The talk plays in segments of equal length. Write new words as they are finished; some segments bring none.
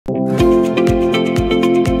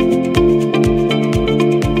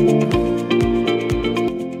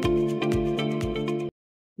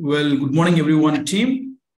Well, good morning, everyone,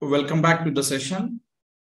 team. Welcome back to the session.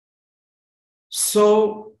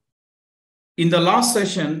 So, in the last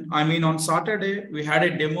session, on Saturday, we had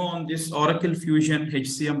a demo on this Oracle Fusion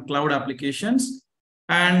HCM cloud applications.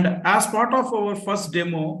 And as part of our first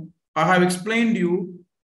demo, I have explained you,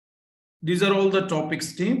 these are all the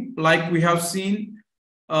topics, team. Like we have seen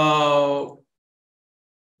the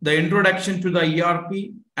introduction to the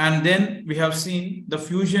ERP, and then we have seen the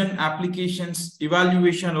Fusion applications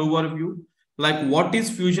evaluation overview, like what is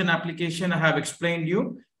Fusion application, I have explained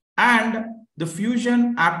you, and the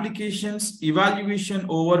Fusion applications evaluation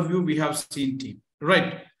overview we have seen, team,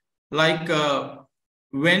 right? Like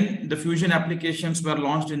when the Fusion applications were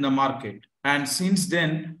launched in the market, and since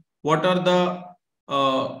then, what are the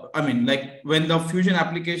like when the Fusion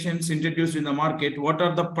applications introduced in the market, what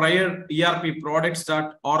are the prior ERP products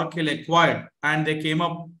that Oracle acquired and they came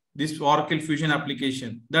up this Oracle Fusion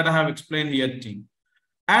application that I have explained here, team.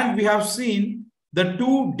 And we have seen the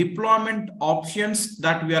two deployment options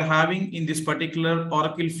that we are having in this particular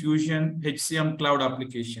Oracle Fusion HCM cloud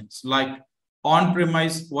applications, like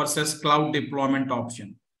on-premise versus cloud deployment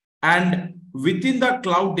option. And within the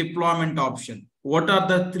cloud deployment option, what are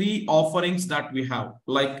the three offerings that we have?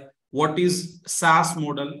 Like what is SaaS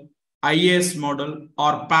model, IaaS model,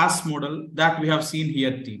 or PaaS model that we have seen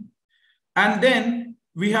here, team. And then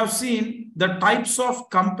we have seen the types of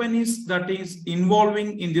companies that is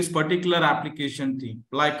involving in this particular application, team.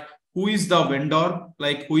 Like who is the vendor,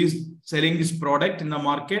 like who is selling this product in the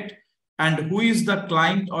market, and who is the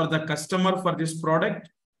client or the customer for this product,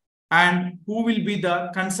 and who will be the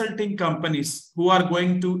consulting companies who are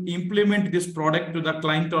going to implement this product to the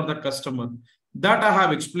client or the customer. That I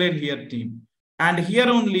have explained here, team. And here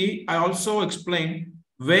only, I also explained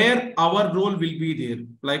where our role will be there.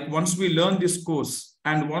 Like once we learn this course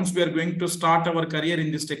and once we are going to start our career in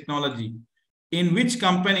this technology, in which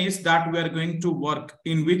companies that we are going to work,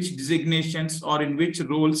 in which designations or in which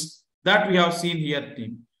roles that we have seen here,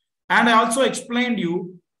 team. And I also explained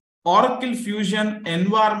you Oracle Fusion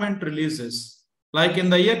environment releases. Like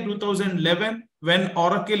in the year 2011, when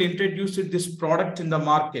Oracle introduced this product in the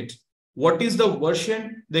market, what is the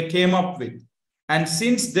version they came up with? And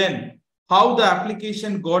since then, how the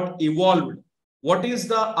application got evolved? What is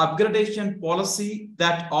the upgradation policy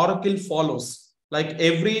that Oracle follows? Like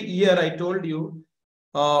every year, I told you,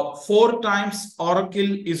 4 times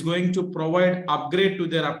Oracle is going to provide upgrade to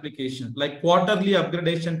their application, like quarterly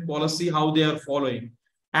upgradation policy, how they are following.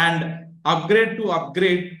 And upgrade to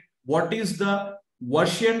upgrade, what is the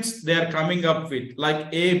versions they are coming up with, like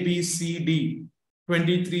A, B, C, D,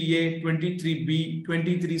 23A, 23B,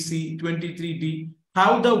 23C, 23D,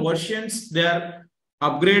 how the versions they are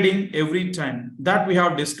upgrading every time. That we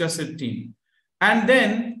have discussed it, team. And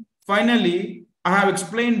then finally, I have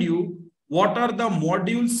explained you what are the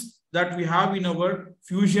modules that we have in our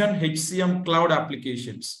Fusion HCM cloud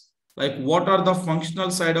applications, like what are the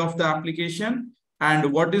functional side of the application,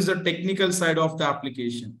 and what is the technical side of the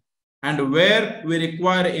application, and where we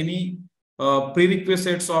require any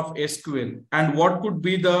prerequisites of SQL, and what could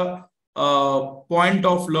be the point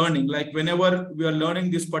of learning. Like whenever we are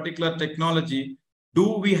learning this particular technology,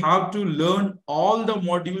 do we have to learn all the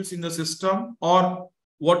modules in the system, or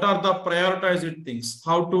what are the prioritized things?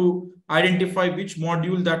 How to identify which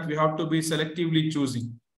module that we have to be selectively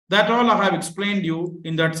choosing. That all I have explained you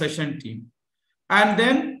in that session, team. And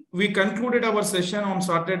then we concluded our session on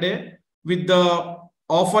Saturday with the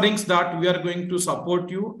offerings that we are going to support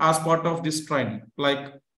you as part of this training,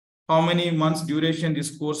 like how many months duration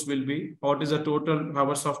this course will be, what is the total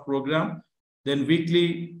hours of program, then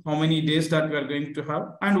weekly, how many days that we are going to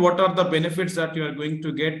have, and what are the benefits that you are going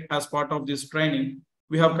to get as part of this training.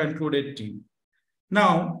 We have concluded, team.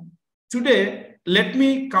 Now, today, let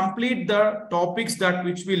me complete the topics that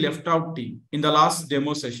which we left out, team, in the last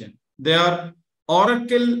demo session. They are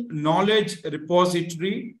Oracle Knowledge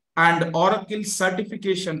Repository and Oracle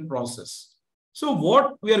Certification Process. So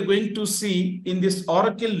what we are going to see in this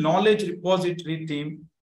Oracle Knowledge Repository, team,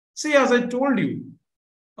 see, as I told you,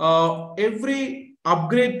 every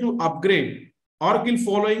upgrade to upgrade, Oracle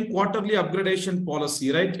following quarterly upgradation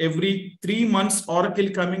policy, right? Every 3 months, Oracle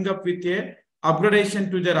coming up with a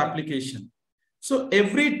upgradation to their application. So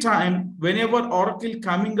every time, whenever Oracle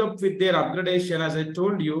coming up with their upgradation, as I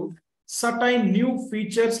told you, certain new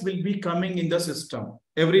features will be coming in the system.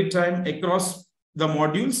 Every time across the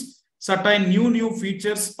modules, certain new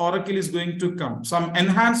features Oracle is going to come. Some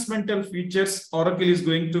enhancemental features Oracle is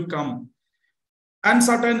going to come. And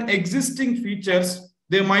certain existing features,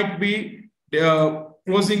 they might be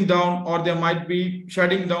closing down, or they might be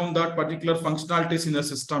shutting down that particular functionalities in the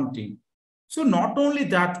system, team. So not only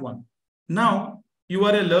that one, now you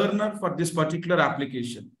are a learner for this particular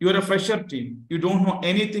application. You are a fresher team. You don't know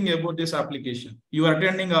anything about this application. You are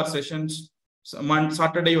attending our sessions.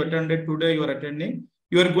 Saturday you attended, today you are attending.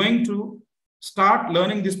 You are going to start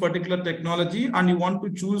learning this particular technology and you want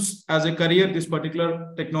to choose as a career this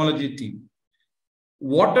particular technology team.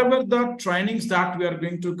 Whatever the trainings that we are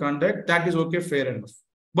going to conduct, that is okay, fair enough.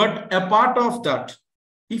 But a part of that,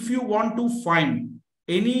 if you want to find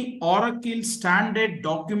any Oracle standard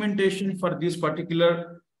documentation for this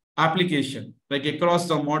particular application, like across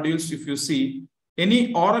the modules, if you see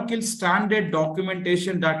any Oracle standard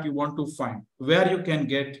documentation that you want to find, where you can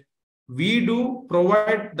get, we do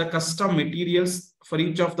provide the custom materials for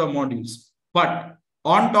each of the modules. But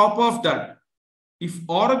on top of that, if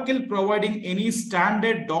Oracle providing any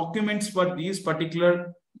standard documents for these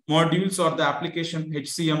particular modules or the application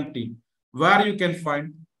HCM team, where you can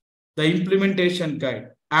find the implementation guide,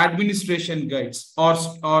 administration guides,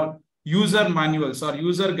 or user manuals or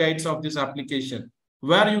user guides of this application,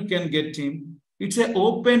 where you can get team. It's an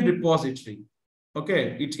open repository.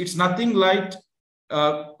 Okay, it's nothing like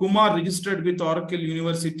Kumar registered with Oracle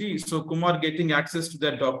University, so Kumar getting access to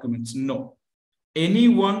that documents. No,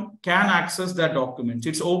 anyone can access that documents.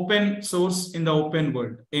 It's open source in the open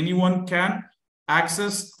world. Anyone can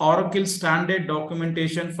access Oracle standard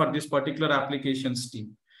documentation for this particular applications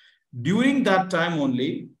team. During that time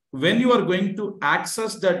only, when you are going to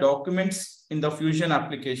access the documents in the Fusion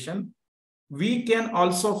application, we can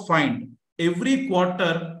also find every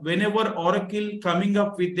quarter, whenever Oracle coming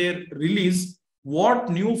up with their release, what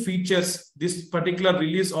new features this particular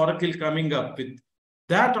release Oracle coming up with.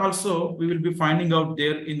 That also we will be finding out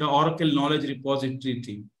there in the Oracle Knowledge Repository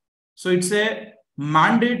team. So it's a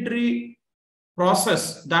mandatory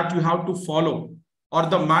process that you have to follow, or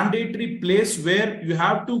the mandatory place where you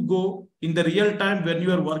have to go in the real time when you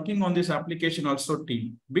are working on this application also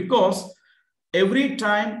team. Because every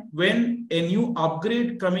time when a new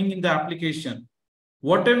upgrade coming in the application,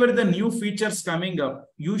 whatever the new features coming up,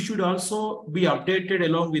 you should also be updated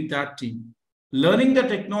along with that team. Learning the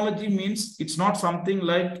technology means it's not something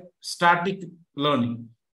like static learning.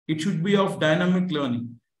 It should be of dynamic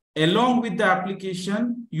learning. Along with the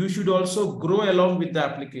application, you should also grow along with the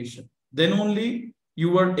application. Then only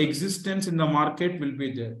your existence in the market will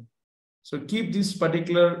be there. So keep this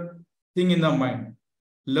particular thing in the mind.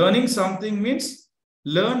 Learning something means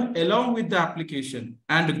learn along with the application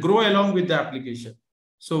and grow along with the application.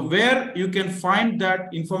 So where you can find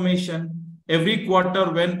that information every quarter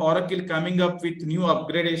when Oracle coming up with new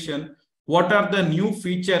upgradation, what are the new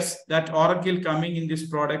features that Oracle coming in this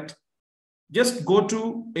product? Just go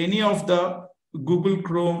to any of the Google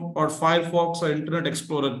Chrome or Firefox or Internet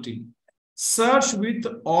Explorer team. Search with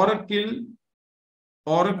Oracle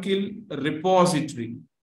repository.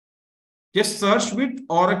 Just search with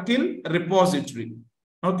Oracle repository.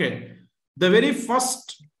 Okay. The very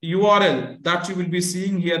first URL that you will be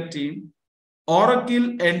seeing here, team,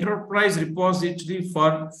 Oracle Enterprise Repository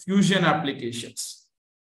for Fusion applications.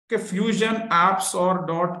 Okay, Fusion apps or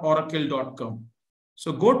 .oracle.com.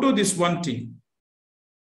 So go to this one team,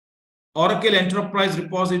 Oracle Enterprise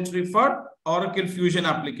Repository for Oracle Fusion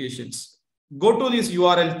applications. Go to this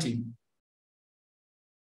URL team.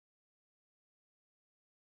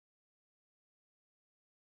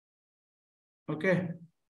 Okay.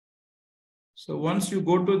 So once you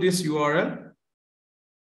go to this URL,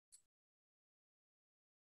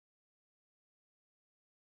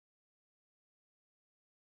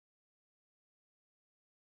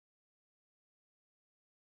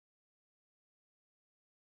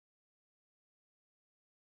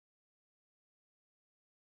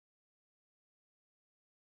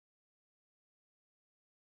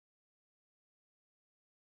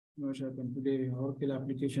 what happened today? Oracle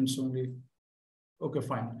applications only. Okay,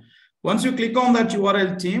 fine. Once you click on that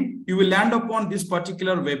URL team, you will land upon this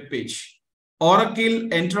particular web page,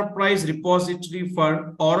 Oracle Enterprise Repository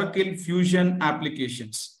for Oracle Fusion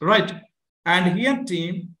applications, right? And here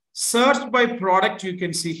team, search by product you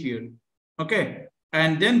can see here, okay?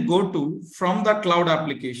 And then go to from the cloud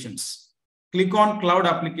applications. Click on cloud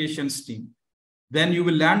applications team. Then you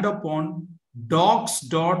will land upon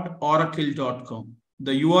docs.oracle.com.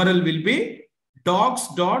 The URL will be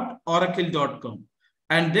docs.oracle.com.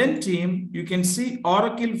 And then team, you can see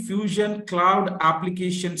Oracle Fusion Cloud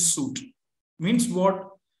Application Suite. Means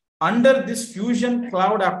what? Under this Fusion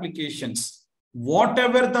Cloud Applications,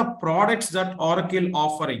 whatever the products that Oracle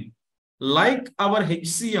offering, like our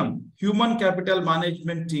HCM, Human Capital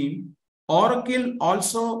Management team, Oracle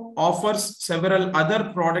also offers several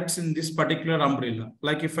other products in this particular umbrella.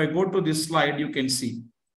 Like if I go to this slide, you can see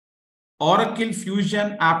Oracle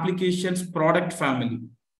Fusion Applications product family.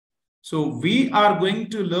 So we are going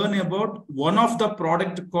to learn about one of the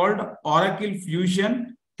product called Oracle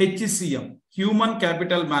Fusion HCM, Human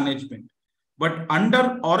Capital Management. But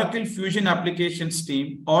under Oracle Fusion applications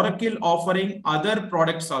team, Oracle offering other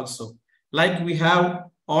products also. Like we have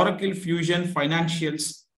Oracle Fusion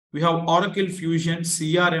Financials, we have Oracle Fusion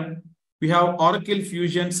CRM, we have Oracle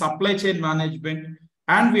Fusion Supply Chain Management,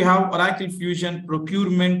 and we have Oracle Fusion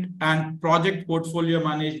Procurement and Project Portfolio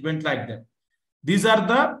Management like that. These are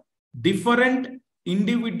the different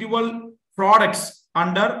individual products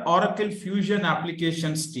under Oracle Fusion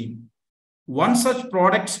applications team. One such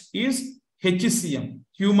product is HCM,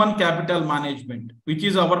 Human Capital Management, which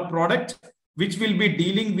is our product, which will be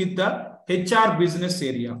dealing with the HR business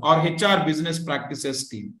area or HR business practices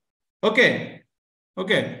team. Okay.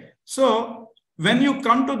 So when you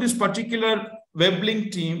come to this particular web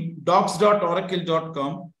link team,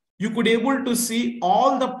 docs.oracle.com, you could able to see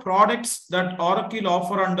all the products that Oracle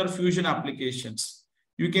offer under Fusion applications.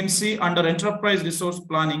 You can see under Enterprise Resource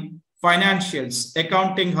Planning, Financials,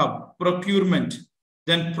 Accounting Hub, Procurement,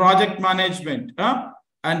 then Project Management,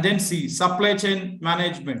 and then see Supply Chain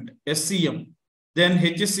Management, SCM, then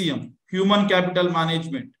HCM, Human Capital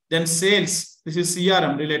Management, then Sales, this is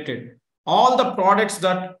CRM related. All the products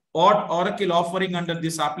that Oracle offering under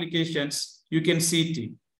these applications, you can see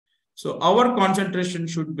team. So our concentration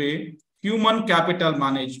should be Human Capital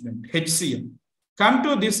Management, HCM. Come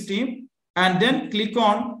to this team and then click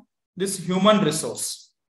on this Human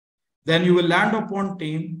Resource. Then you will land upon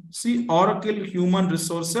team, see Oracle Human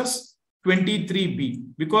Resources 23B,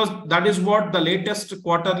 because that is what the latest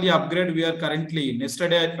quarterly upgrade we are currently in.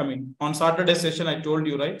 Yesterday, on Saturday session, I told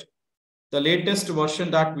you, right? The latest version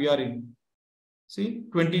that we are in. See,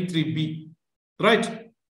 23B,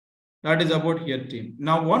 right? That is about here team.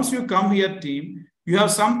 Now, once you come here team, you have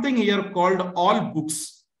something here called all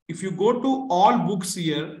books. If you go to all books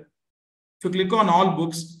here, if you click on all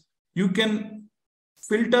books, you can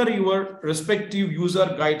filter your respective user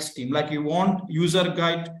guides team. Like you want user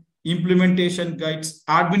guide, implementation guides,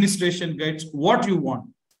 administration guides, what you want.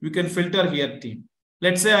 You can filter here team.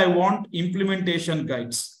 Let's say I want implementation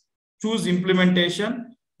guides. Choose implementation.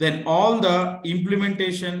 Then all the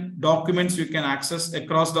implementation documents you can access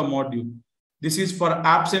across the module. This is for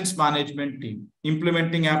absence management team,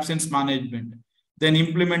 implementing absence management, then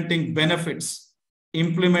implementing benefits,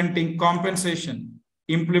 implementing compensation,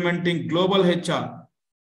 implementing global HR,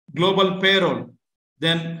 global payroll,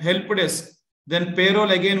 then help desk, then payroll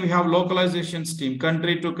again we have localizations team,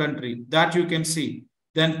 country to country, that you can see,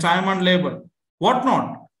 then time and labor,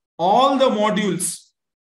 whatnot, all the modules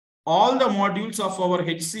of our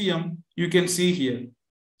HCM you can see here.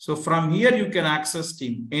 So from here you can access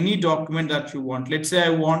team, any document that you want. Let's say I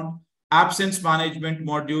want absence management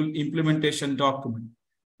module implementation document.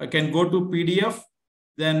 I can go to PDF,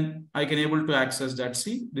 then I can able to access that.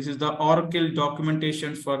 See, this is the Oracle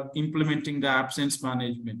documentation for implementing the absence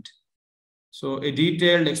management. So a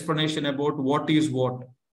detailed explanation about what is what.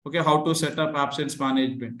 Okay, how to set up absence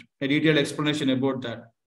management. A detailed explanation about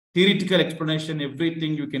that. Theoretical explanation,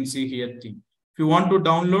 everything you can see here team. If you want to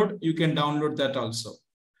download, you can download that also.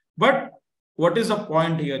 But what is the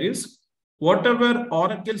point here is, whatever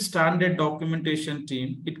Oracle standard documentation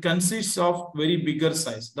team, it consists of very bigger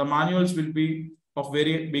size. The manuals will be of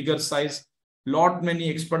very bigger size, lot many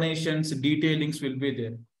explanations, detailings will be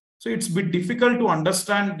there. So it's a bit difficult to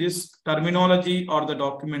understand this terminology or the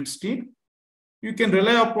documents team. You can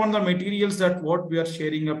rely upon the materials that what we are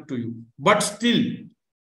sharing up to you. But still,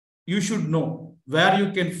 you should know where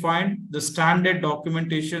you can find the standard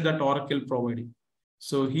documentation that Oracle providing.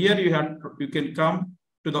 So here you can come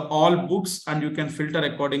to the all books and you can filter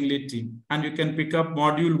accordingly team. And you can pick up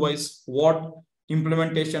module wise what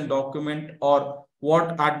implementation document or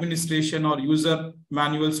what administration or user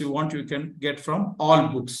manuals you want, you can get from all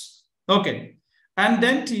books. Okay. And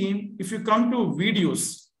then team, if you come to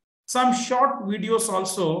videos, some short videos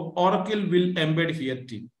also Oracle will embed here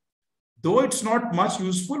team. Though it's not much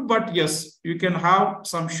useful, but yes, you can have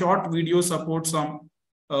some short videos about some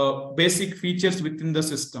basic features within the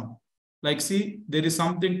system. Like see, there is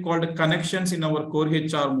something called connections in our core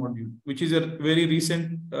HR module, which is a very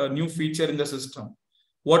recent new feature in the system.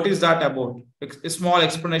 What is that about? A small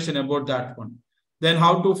explanation about that one. Then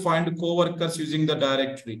how to find co-workers using the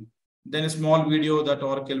directory. Then a small video that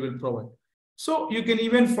Oracle will provide. So you can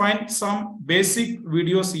even find some basic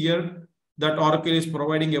videos here that Oracle is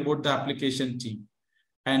providing about the application team.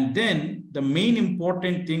 And then the main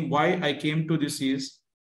important thing why I came to this is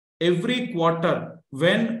every quarter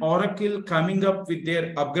when Oracle coming up with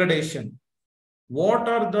their upgradation, what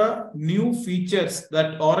are the new features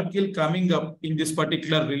that Oracle coming up in this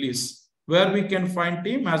particular release? where we can find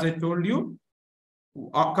team, as I told you,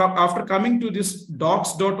 after coming to this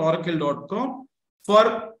docs.oracle.com,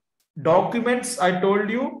 for documents, I told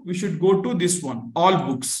you we should go to this one, all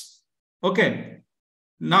books. Okay.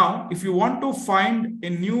 Now, if you want to find a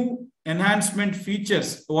new enhancement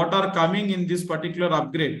features, what are coming in this particular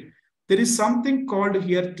upgrade, there is something called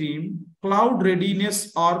here team, cloud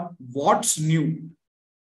readiness or what's new.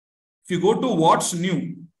 If you go to what's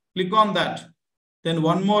new, click on that. Then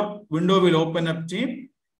one more window will open up team.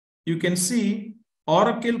 You can see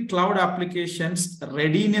Oracle Cloud Applications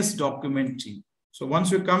Readiness Document team. So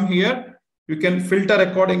once you come here, you can filter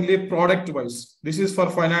accordingly product wise. This is for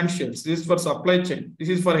financials. This is for supply chain. This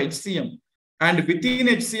is for HCM. And within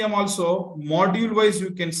HCM also, module wise,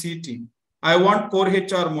 you can see team. I want core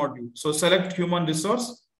HR module. So select human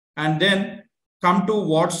resource and then come to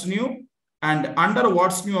what's new. And under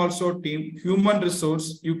what's new also team, human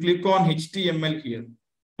resource, you click on HTML here.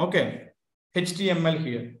 Okay, HTML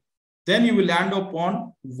here. Then you will land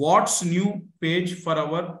upon what's new page for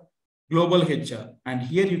our global HR. And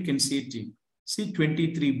here you can see team. See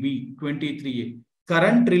 23B, 23A.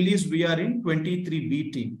 Current release, we are in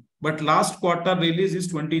 23B team. But last quarter release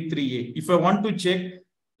is 23A. If I want to check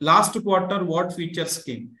last quarter, what features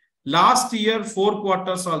came. Last year, 4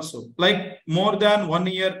 quarters also. Like more than 1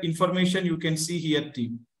 year information you can see here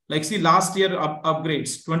team. Like see last year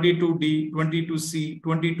upgrades, 22D, 22C,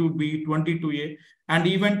 22B, 22A, and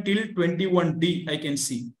even till 21D I can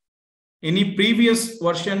see. Any previous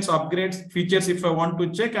versions upgrades features, if I want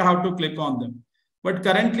to check, I have to click on them. But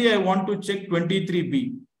currently I want to check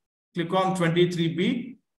 23B. Click on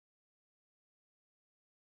 23B.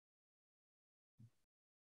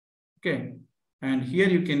 Okay. And here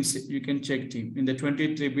you can see, you can check team in the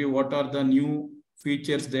 23B, what are the new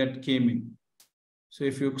features that came in. So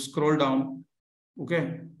if you scroll down,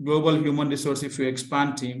 okay, global human resource, if you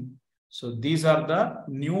expand team. So these are the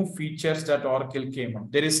new features that Oracle came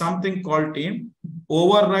up. There is something called team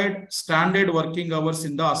override standard working hours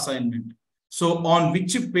in the assignment. So on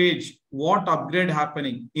which page, what upgrade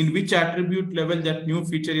happening, in which attribute level that new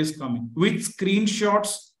feature is coming, which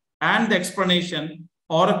screenshots and the explanation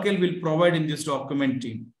Oracle will provide in this document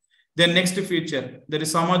team. Then next feature, there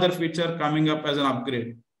is some other feature coming up as an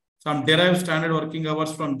upgrade. Some derived standard working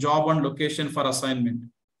hours from job and location for assignment.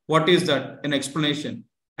 What is that? An explanation.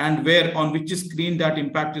 And where, on which screen that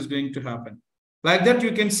impact is going to happen. Like that,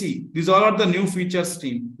 you can see these all are the new features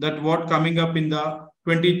team that what coming up in the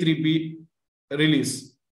 23B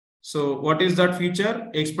release. So what is that feature?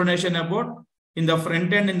 Explanation about in the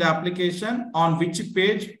front end in the application on which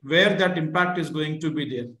page where that impact is going to be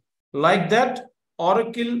there. Like that,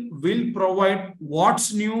 Oracle will provide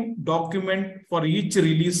what's new document for each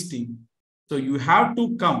release team. So you have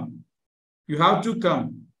to come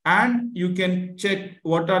and you can check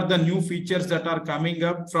what are the new features that are coming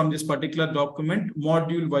up from this particular document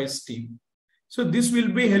module wise team. So this will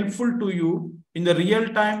be helpful to you in the real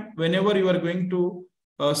time whenever you are going to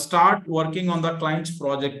start working on the client's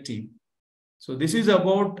project team. So this is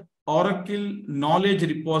about Oracle Knowledge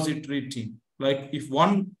Repository team. Like if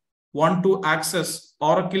one want to access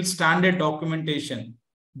Oracle standard documentation,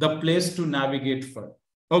 the place to navigate for.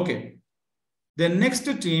 Okay. The next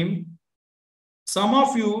team, some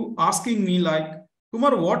of you asking me like,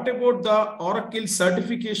 Kumar, what about the Oracle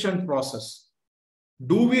certification process?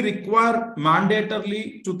 Do we require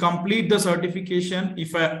mandatorily to complete the certification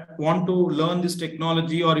if I want to learn this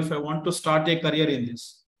technology or if I want to start a career in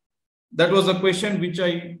this? That was a question which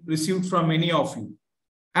I received from many of you.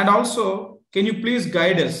 And also, can you please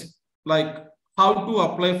guide us like how to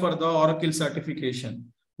apply for the Oracle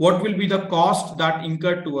certification? What will be the cost that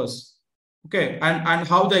incurred to us? Okay, and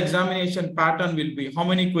how the examination pattern will be, how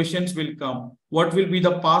many questions will come, what will be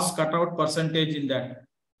the pass cutout percentage in that?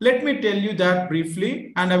 Let me tell you that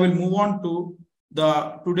briefly, and I will move on to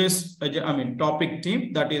the today's topic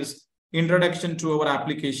team, that is introduction to our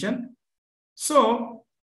application. So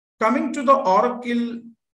coming to the Oracle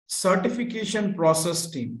certification process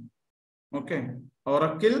team. Okay,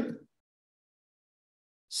 Oracle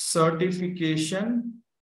certification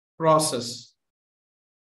process.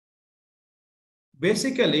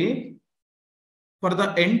 Basically, for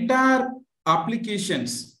the entire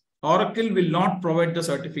applications, Oracle will not provide the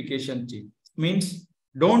certification team. Means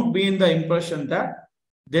don't be in the impression that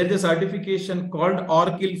there is a certification called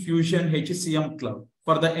Oracle Fusion HCM Cloud.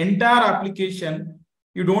 For the entire application,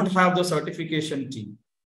 you don't have the certification team.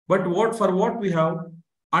 But what we have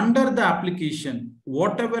under the application,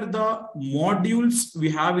 whatever the modules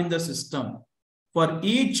we have in the system, for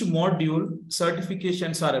each module,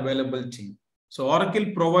 certifications are available team. So Oracle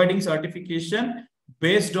providing certification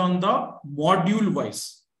based on the module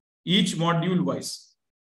wise. each module wise.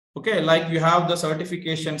 Okay, like you have the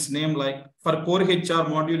certifications name, like for core HR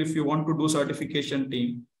module, if you want to do certification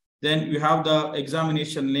team, then you have the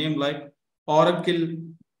examination name like Oracle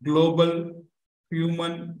Global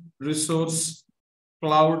Human Resource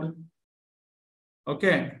Cloud.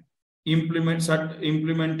 Okay,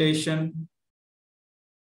 implementation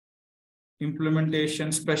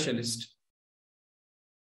specialist.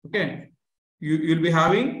 Okay, you'll be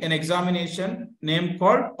having an examination name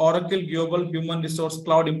called Oracle Global Human Resource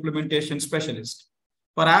Cloud Implementation Specialist.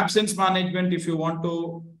 For absence management, if you want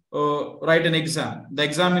to write an exam, the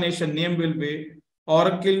examination name will be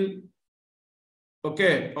Oracle,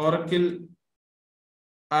 okay, Oracle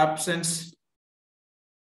Absence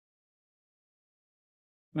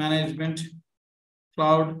Management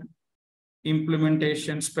Cloud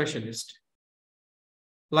Implementation Specialist.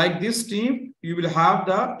 Like this team, you will have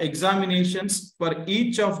the examinations for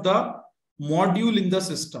each of the module in the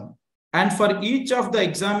system. And for each of the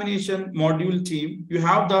examination module team, you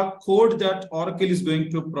have the code that Oracle is going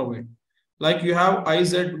to provide. Like you have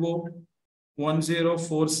IZO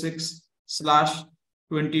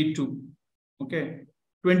 1046/22. Okay.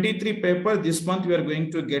 23 paper this month we are going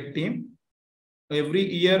to get team. Every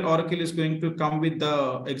year Oracle is going to come with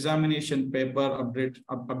the examination paper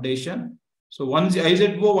updation. So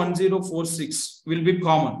IZO 1046 will be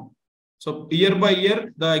common. So year by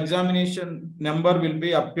year, the examination number will be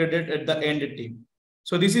upgraded at the end team.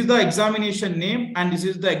 So this is the examination name and this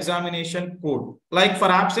is the examination code. Like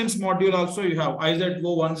for absence module also you have IZO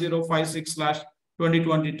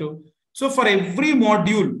 1056/2022. So for every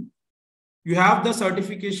module, you have the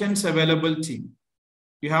certifications available team.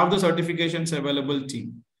 You have the certifications available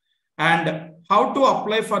team. And how to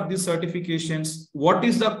apply for these certifications? What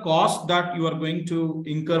is the cost that you are going to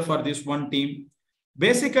incur for this one team?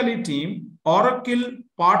 Basically, team, Oracle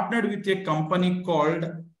partnered with a company called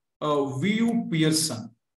VU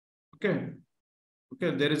Pearson. Okay.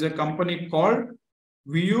 Okay, there is a company called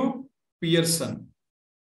VU Pearson.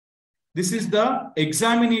 This is the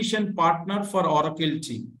examination partner for Oracle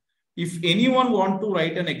team. If anyone want to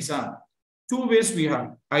write an exam, two ways we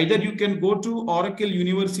have. Either you can go to Oracle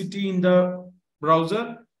University in the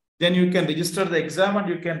browser, then you can register the exam and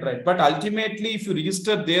you can write. But ultimately, if you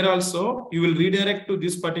register there also, you will redirect to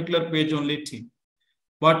this particular page only team.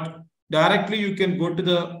 But directly you can go to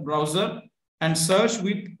the browser and search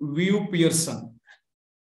with VU Pearson.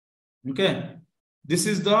 Okay. This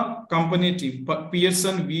is the company team,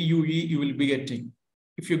 Pearson VUE you will be getting.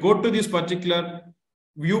 If you go to this particular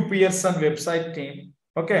VU Pearson website team,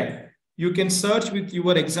 okay, you can search with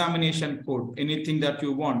your examination code, anything that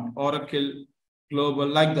you want, Oracle Global,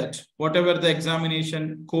 like that. Whatever the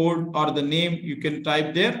examination code or the name, you can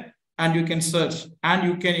type there and you can search and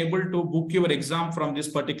you can able to book your exam from this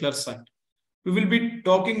particular site. We will be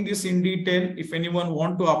talking this in detail if anyone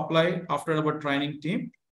want to apply after our training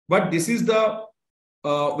team. But this is the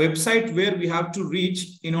website where we have to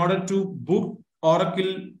reach in order to book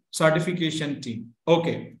Oracle certification team.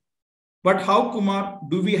 Okay. But how, Kumar,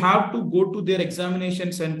 do we have to go to their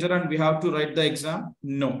examination center and we have to write the exam?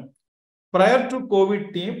 No. Prior to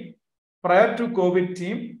COVID team,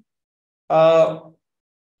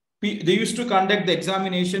 they used to conduct the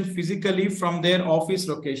examination physically from their office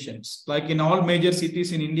locations. Like in all major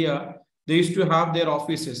cities in India, they used to have their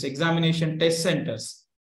offices, examination test centers.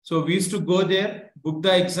 So we used to go there, book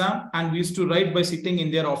the exam, and we used to write by sitting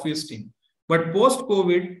in their office team. But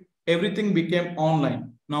post-COVID, everything became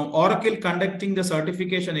online. Now, Oracle conducting the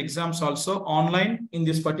certification exams also online in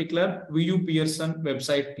this particular VU Pearson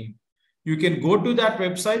website team. You can go to that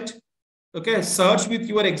website, okay, search with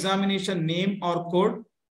your examination name or code,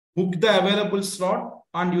 book the available slot,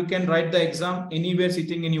 and you can write the exam anywhere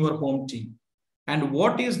sitting in your home team. And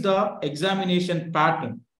what is the examination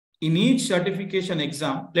pattern? In each certification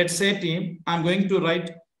exam, let's say team, I'm going to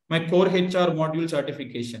write my core HR module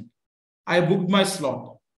certification. I booked my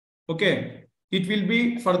slot. Okay. It will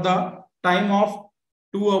be for the time of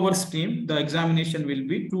 2 hours team. The examination will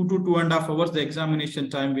be 2 to 2.5 hours. The examination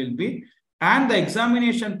time will be, and the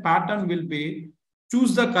examination pattern will be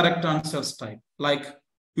choose the correct answers type. Like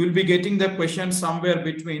you will be getting the question somewhere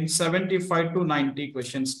between 75 to 90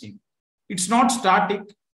 questions team. It's not static,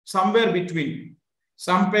 somewhere between.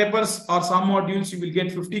 Some papers or some modules, you will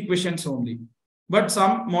get 50 questions only. But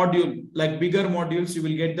some module, like bigger modules, you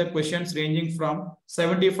will get the questions ranging from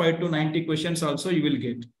 75 to 90 questions also you will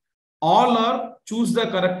get. All are choose the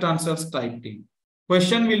correct answers type team.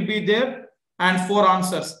 Question will be there and 4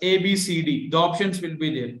 answers, A, B, C, D. The options will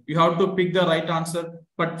be there. You have to pick the right answer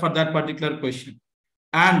but for that particular question.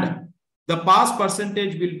 And the pass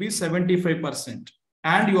percentage will be 75%.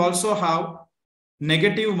 And you also have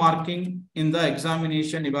negative marking in the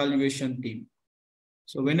examination evaluation team.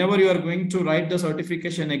 So whenever you are going to write the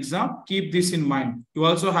certification exam, keep this in mind. You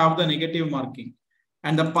also have the negative marking,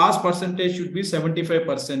 and the pass percentage should be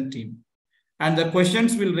 75% team. And the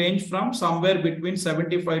questions will range from somewhere between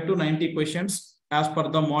 75 to 90 questions as per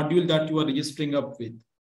the module that you are registering up with.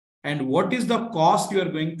 And what is the cost you are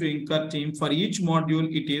going to incur, team? For each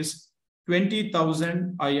module, it is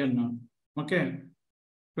 20,000 INR. Okay,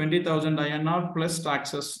 20,000 INR plus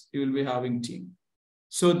taxes you will be having, team.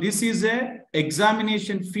 So this is a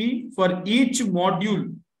examination fee for each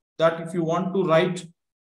module that if you want to write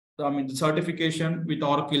the certification with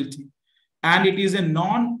Oracle team. And it is a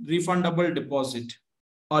non-refundable deposit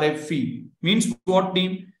or a fee. Means what,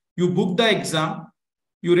 team? You book the exam,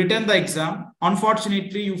 you return the exam.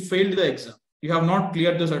 Unfortunately, you failed the exam. You have not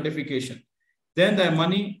cleared the certification. Then the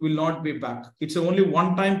money will not be back. It's only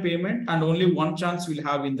one-time payment and only one chance we'll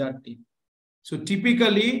have in that team. So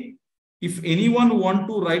typically, if anyone want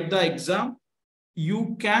to write the exam,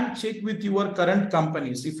 you can check with your current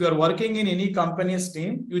companies. If you are working in any company's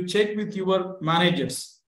team, you check with your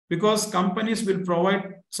managers, because companies will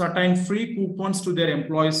provide certain free coupons to their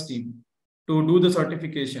employees team to do the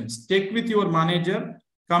certifications. Check with your manager.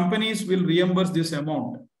 Companies will reimburse this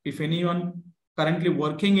amount. If anyone currently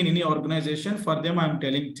working in any organization, for them, I'm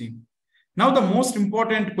telling team. Now, the most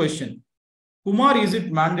important question, Kumar, is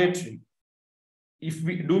it mandatory?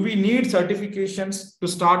 Do we need certifications to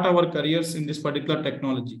start our careers in this particular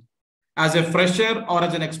technology as a fresher or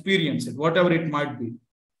as an experienced, whatever it might be?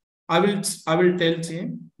 I will tell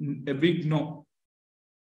team a big no.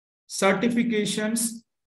 Certifications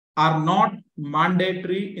are not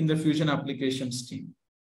mandatory in the Fusion applications team.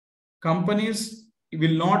 Companies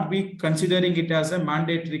will not be considering it as a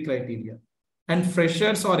mandatory criteria. And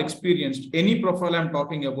freshers or experienced, any profile I'm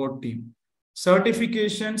talking about, team,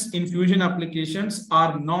 certifications in Fusion applications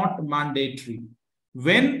are not mandatory.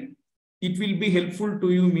 When it will be helpful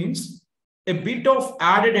to you means a bit of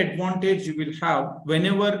added advantage you will have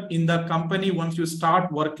whenever in the company, once you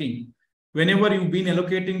start working, whenever you've been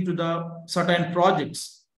allocating to the certain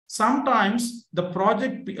projects, sometimes the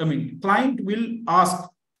client will ask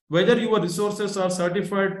whether your resources are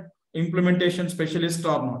certified implementation specialist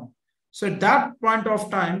or not. So at that point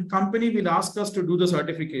of time, company will ask us to do the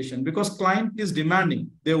certification because client is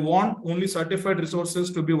demanding. They want only certified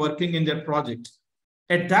resources to be working in their project.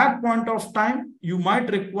 At that point of time, you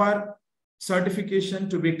might require certification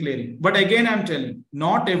to be clearing. But again, I'm telling,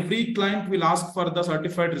 not every client will ask for the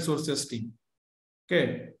certified resources team.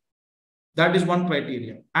 Okay, that is one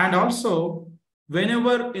criteria. And also,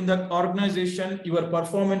 whenever in the organization, your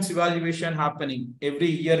performance evaluation happening every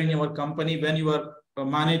year in your company, when your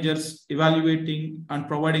managers evaluating and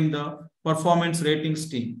providing the performance ratings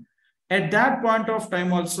team, at that point of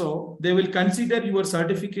time also, they will consider your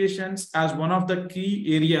certifications as one of the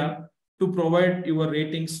key area to provide your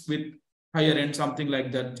ratings with higher end, something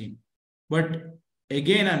like that team. But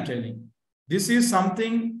again, I'm telling, this is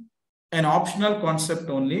something, an optional concept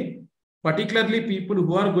only. Particularly people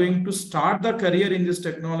who are going to start the career in this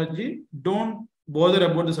technology, don't bother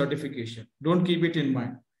about the certification. Don't keep it in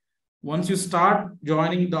mind. Once you start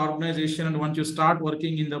joining the organization and once you start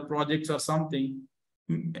working in the projects or something,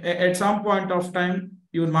 at some point of time,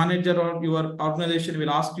 your manager or your organization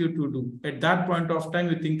will ask you to do. At that point of time,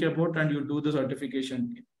 you think about and you do the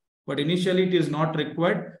certification. But initially, it is not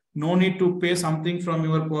required. No need to pay something from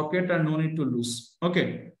your pocket and no need to lose.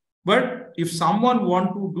 Okay. But if someone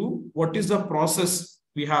want to do, what is the process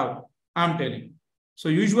we have? I'm telling. So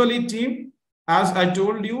usually team, as I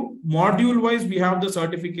told you, module wise, we have the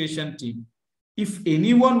certification team. If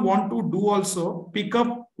anyone want to do also, pick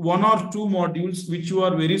up one or two modules which you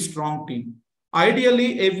are very strong team.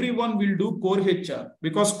 Ideally, everyone will do core HR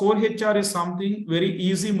because core HR is something very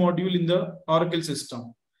easy module in the Oracle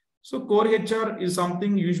system. So core HR is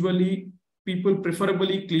something usually people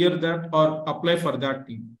preferably clear that or apply for that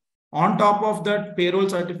team. On top of that, payroll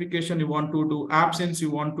certification you want to do, absence you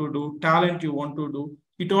want to do, talent you want to do.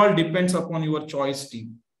 It all depends upon your choice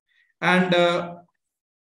team. And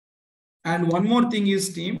one more thing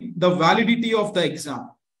is team, the validity of the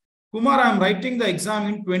exam. Kumar, I'm writing the exam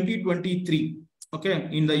in 2023. Okay,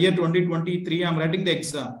 in the year 2023, I'm writing the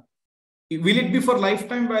exam. Will it be for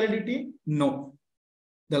lifetime validity? No.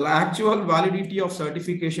 The actual validity of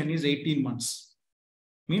certification is 18 months.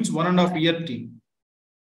 Means 1.5 year team.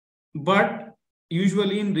 But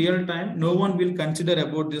usually in real time, no one will consider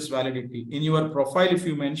about this validity. In your profile, if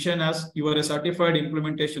you mention as you are a certified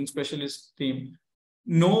implementation specialist team,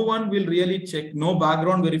 no one will really check. No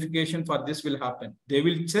background verification for this will happen. They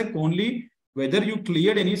will check only whether you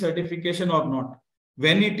cleared any certification or not.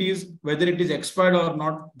 when it is, whether it is expired or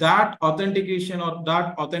not, that authentication or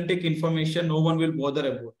that authentic information, no one will bother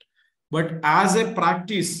about. But as a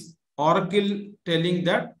practice, Oracle telling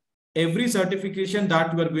that every certification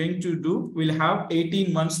that we are going to do will have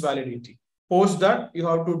 18 months validity. Post that, you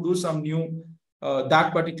have to do some new,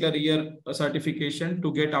 that particular year certification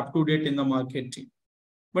to get up to date in the market team.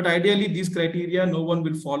 But ideally, these criteria, no one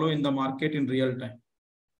will follow in the market in real time.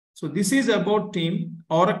 So this is about team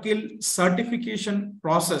Oracle certification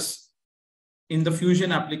process in the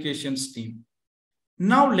Fusion applications team.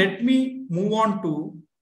 Now let me move on to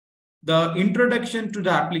the introduction to the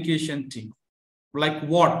application team, like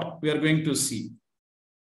what we are going to see.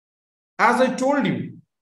 As I told you,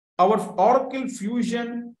 our Oracle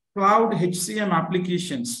Fusion Cloud HCM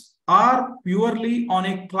applications are purely on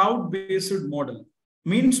a cloud-based model.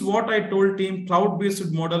 Means what I told team,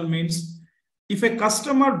 cloud-based model means if a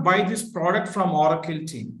customer buys this product from Oracle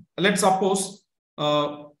team, let's suppose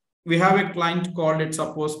we have a client called, let's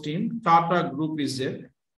suppose team, Tata Group is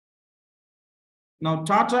there. Now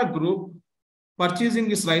Tata Group purchasing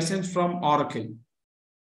this license from Oracle.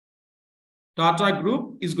 Tata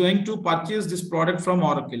Group is going to purchase this product from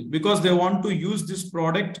Oracle because they want to use this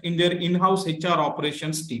product in their in-house HR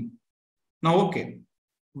operations team. Now, okay,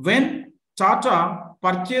 when Tata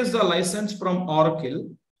purchase the license from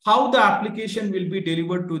Oracle, how the application will be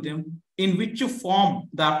delivered to them, in which form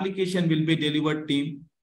the application will be delivered team.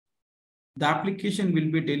 The application will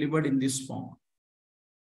be delivered in this form.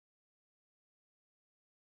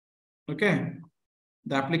 Okay,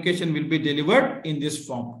 the application will be delivered in this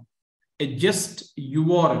form. A just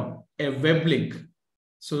URL, a web link.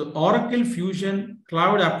 So Oracle Fusion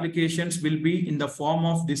Cloud applications will be in the form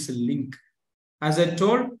of this link. As I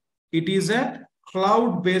told, it is a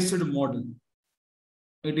cloud-based model.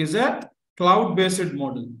 It is a cloud-based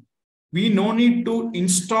model. We no need to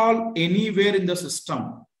install anywhere in the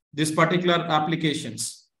system this particular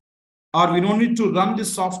applications, or we don't need to run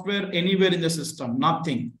this software anywhere in the system,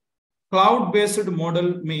 nothing. Cloud-based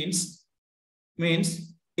model means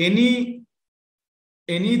anything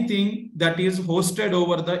that is hosted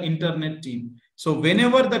over the internet team. So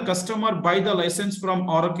whenever the customer buy the license from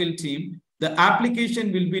Oracle team, the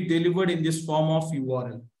application will be delivered in this form of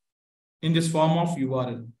URL. In this form of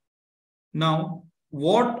URL. Now,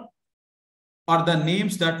 what are the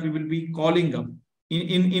names that we will be calling them?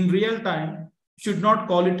 In real time, should not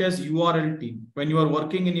call it as URL team. When you are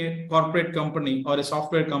working in a corporate company or a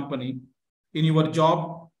software company, in your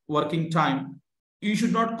job working time, you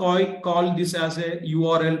should not call this as a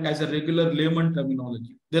URL, as a regular layman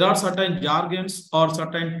terminology. There are certain jargons or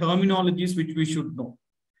certain terminologies which we should know.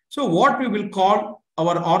 So what we will call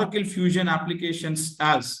our Oracle Fusion applications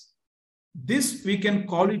as, this we can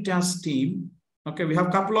call it as team. Okay, we have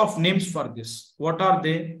a couple of names for this. What are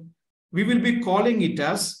they? We will be calling it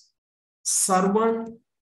as server,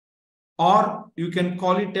 or you can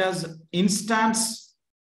call it as instance,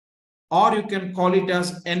 or you can call it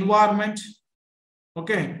as environment.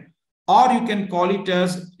 Okay, or you can call it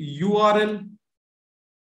as URL,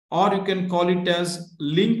 or you can call it as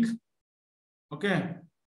link. Okay,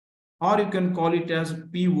 or you can call it as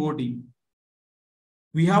POD.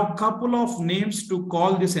 We have a couple of names to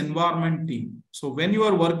call this environment team. So when you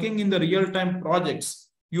are working in the real-time projects,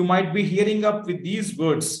 you might be hearing up with these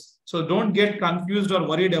words. So don't get confused or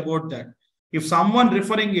worried about that. If someone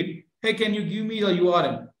referring it, hey, can you give me the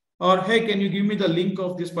URL? Or hey, can you give me the link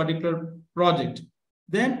of this particular project?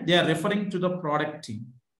 Then they are referring to the product team.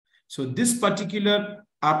 So this particular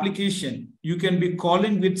application, you can be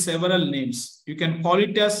calling with several names. You can call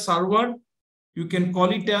it as server. You can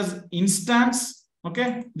call it as instance.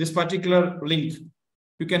 Okay, this particular link,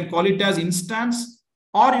 you can call it as instance,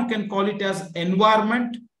 or you can call it as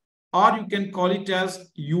environment, or you can call it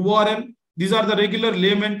as URL. These are the regular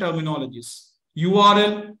layman terminologies.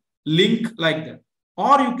 URL, link, like that.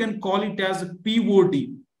 Or you can call it as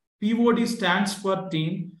POD. POD stands for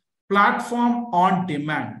team platform on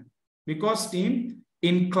demand, because team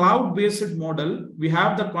in cloud-based model, we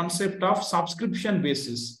have the concept of subscription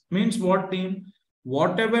basis. Means what team?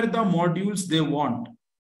 Whatever the modules they want,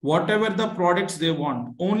 whatever the products they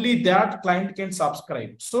want, only that client can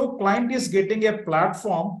subscribe. So client is getting a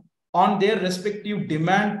platform on their respective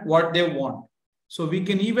demand, what they want. So we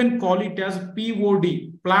can even call it as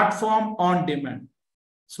POD, platform on demand.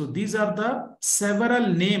 So these are the several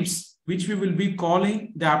names which we will be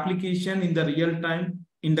calling the application in the real time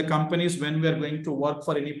in the companies when we are going to work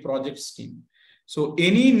for any project scheme. So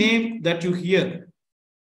any name that you hear,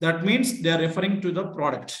 that means they are referring to the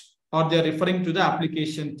product or they are referring to the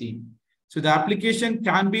application team. So the application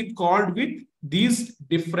can be called with these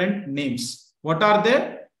different names. What are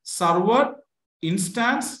they? Server,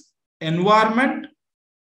 instance, environment,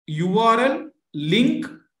 URL, link,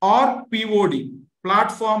 or POD,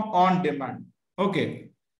 platform on demand. Okay.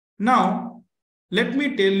 Now, let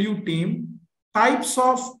me tell you, team, types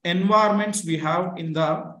of environments we have in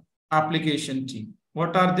the application team.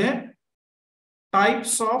 What are they?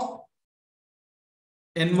 Types of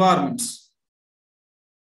environments.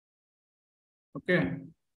 Okay.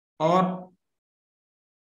 Or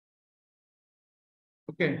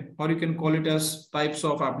you can call it as types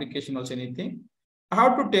of application or anything. I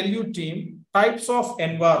have to tell you, team, types of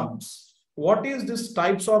environments. What is this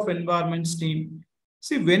types of environments, team?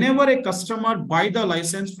 See, whenever a customer buy the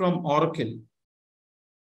license from Oracle,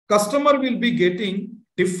 customer will be getting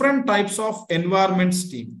different types of environments,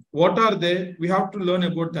 team. What are they? We have to learn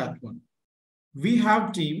about that one. We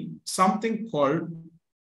have, team, something called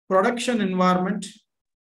production environment.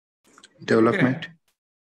 Development. Okay.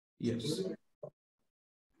 Yes.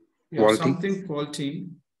 We have something called,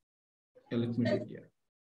 team. Let me take here.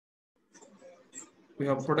 We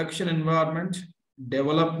have production environment,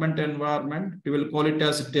 development environment. We will call it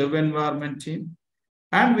as dev environment, team.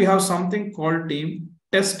 And we have something called, team,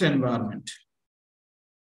 test environment.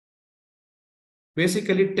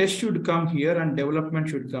 Basically, test should come here and development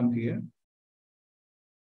should come here.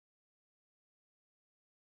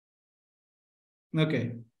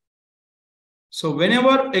 Okay. So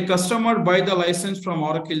whenever a customer buy the license from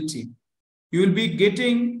Oracle team, you will be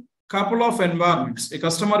getting couple of environments. A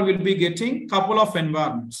customer will be getting couple of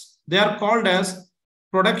environments. They are called as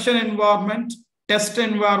production environment, test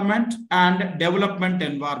environment, and development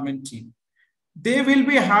environment team. They will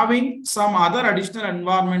be having some other additional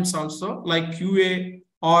environments also, like QA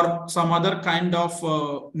or some other kind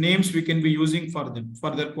of names we can be using for them,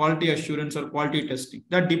 for their quality assurance or quality testing.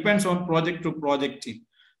 That depends on project to project team.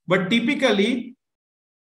 But typically,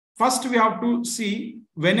 first we have to see,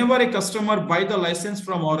 whenever a customer buy the license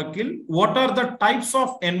from Oracle, what are the types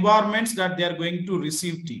of environments that they are going to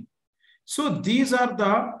receive, team. So these are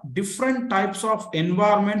the different types of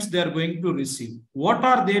environments they are going to receive. What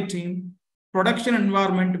are they, team? Production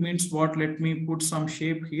environment means what? Let me put some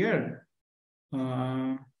shape here.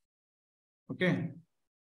 Okay.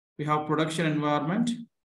 We have production environment.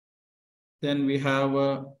 Then we have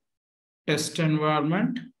a test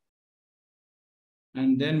environment.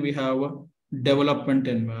 And then we have a development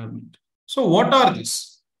environment. So what are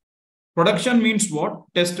these? Production means what?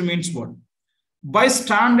 Test means what? By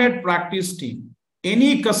standard practice, team,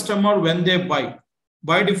 any customer when they buy,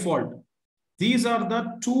 by default, these are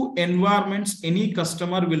the two environments any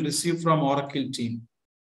customer will receive from Oracle team.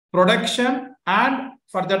 Production, and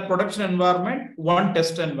for that production environment, one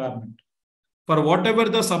test environment. For whatever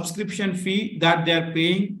the subscription fee that they are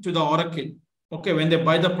paying to the Oracle, okay, when they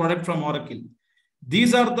buy the product from Oracle.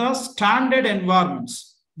 These are the standard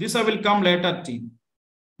environments. This I will come later, team.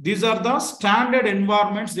 These are the standard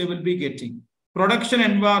environments they will be getting. Production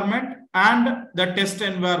environment and the test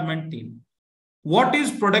environment, team. What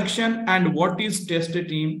is production and what is test,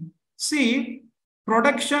 team? See,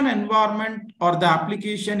 production environment or the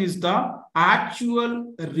application is the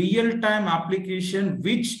actual real-time application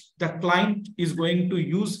which the client is going to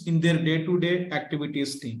use in their day-to-day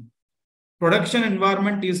activities, team. Production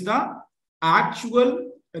environment is the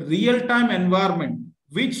actual real-time environment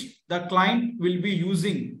which the client will be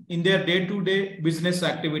using in their day-to-day business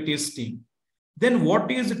activities, team. Then what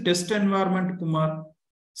is test environment, Kumar?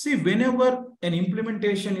 See, whenever an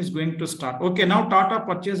implementation is going to start. Okay, now Tata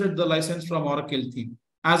purchased the license from Oracle team.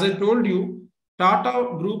 As I told you,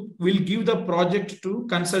 Tata Group will give the project to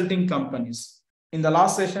consulting companies. In the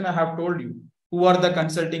last session, I have told you who are the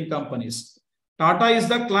consulting companies. Tata is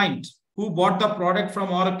the client who bought the product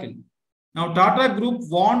from Oracle. Now, Tata Group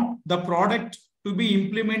want the product to be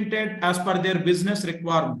implemented as per their business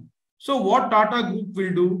requirement. So what Tata Group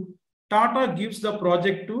will do? Tata gives the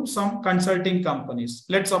project to some consulting companies.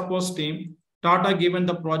 Let's suppose, team, Tata given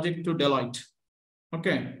the project to Deloitte.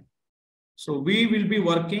 Okay. So we will be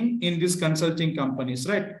working in these consulting companies,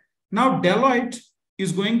 right? Now, Deloitte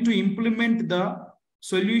is going to implement the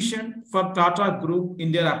solution for Tata Group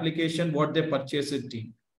in their application, what they purchase it,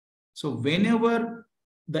 team. So whenever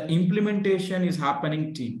the implementation is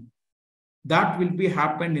happening, team, that will be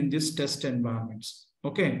happened in this test environments.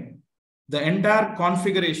 Okay. The entire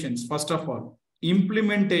configurations, first of all,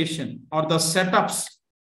 implementation or the setups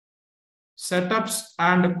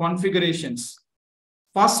and configurations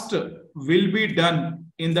first will be done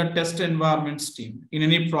in the test environments, team, in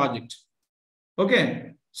any project.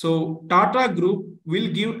 Okay. So Tata Group will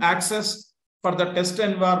give access for the test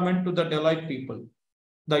environment to the Deloitte people,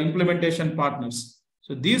 the implementation partners.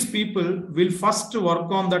 So these people will first work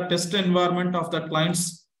on the test environment of the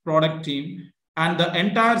client's product team. and the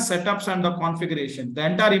entire setups and the configuration, the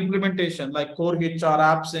entire implementation like core HR,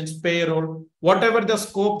 absence, payroll, whatever the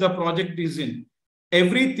scope the project is in,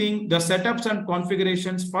 everything, the setups and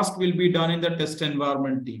configurations first will be done in the test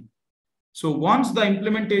environment team. So once the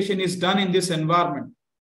implementation is done in this environment,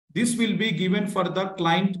 this will be given for the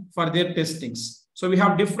client for their testings. So we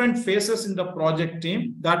have different phases in the project team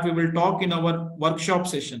that we will talk in our workshop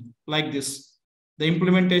session like this. The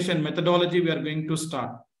implementation methodology we are going to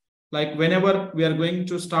start. Like whenever we are going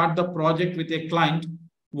to start the project with a client,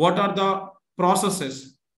 what are the processes?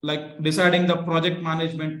 Like deciding the project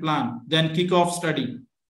management plan, then kickoff study,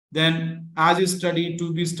 then as is study,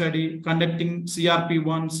 to be study, conducting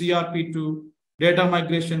CRP1, CRP2, data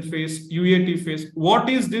migration phase, UAT phase. What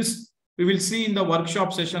is this? We will see in the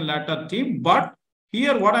workshop session later, team. But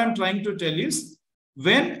here what I'm trying to tell is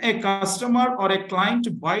when a customer or a client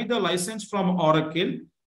buy the license from Oracle,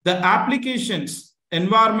 the applications,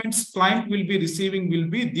 environments client will be receiving will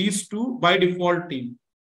be these two by default team,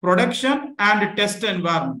 production and test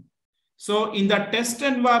environment. So in the test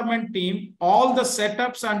environment team, all the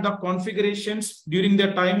setups and the configurations during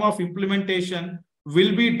the time of implementation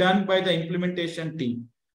will be done by the implementation team.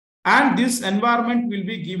 And this environment will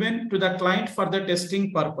be given to the client for the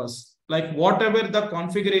testing purpose, like whatever the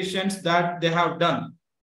configurations that they have done,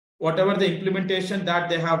 whatever the implementation that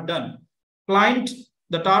they have done. Client,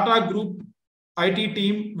 the Tata Group IT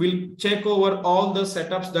team will check over all the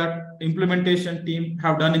setups that implementation team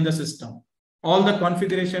have done in the system. All the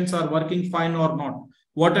configurations are working fine or not.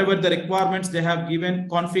 Whatever the requirements they have given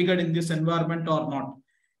configured in this environment or not.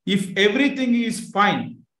 If everything is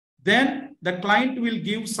fine, then the client will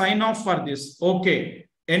give sign off for this. Okay,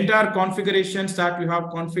 entire configurations that you have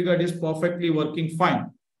configured is perfectly working fine.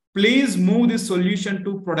 Please move this solution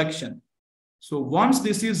to production. So once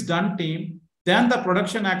this is done, team, then the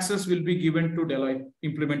production access will be given to Deloitte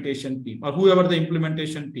implementation team or whoever the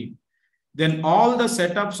implementation team. Then all the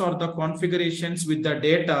setups or the configurations with the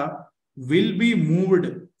data will be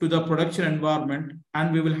moved to the production environment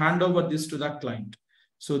and we will hand over this to the client.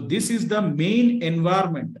 So this is the main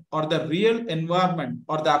environment or the real environment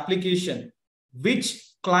or the application which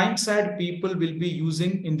client side people will be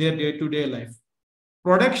using in their day-to-day life.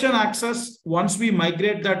 Production access, once we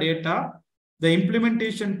migrate the data, the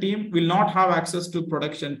implementation team will not have access to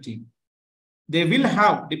production team. They will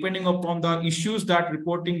have, depending upon the issues that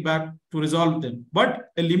reporting back to resolve them,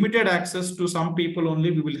 but a limited access to some people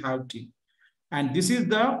only we will have team. And this is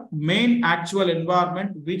the main actual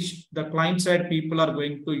environment which the client side people are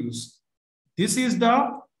going to use. This is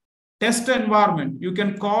the test environment. You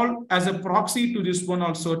can call as a proxy to this one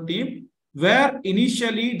also team, where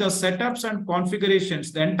initially the setups and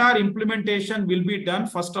configurations, the entire implementation will be done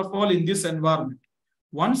first of all in this environment.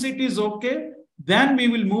 Once it is okay, then we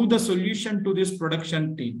will move the solution to this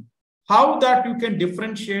production team. How that you can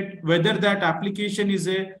differentiate whether that application is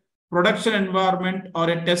a production environment or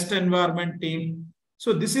a test environment team.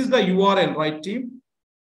 So this is the URL, right, team?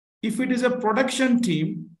 If it is a production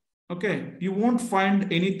team, okay, you won't find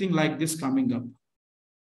anything like this coming up.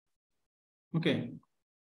 Okay.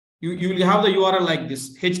 You will have the URL like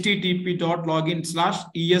this,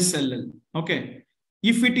 http://ESLL. Okay.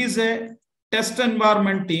 If it is a test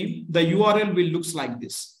environment team, the URL will looks like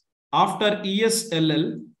this. After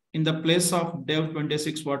ESLL, in the place of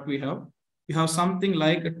dev26, what we have, you have something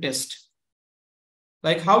like a test.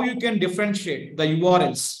 Like how you can differentiate the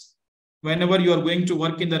URLs whenever you are going to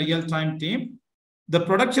work in the real-time team. The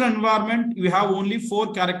production environment, you have only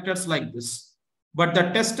 4 characters like this. But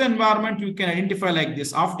the test environment, you can identify like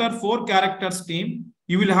this. After 4 characters team,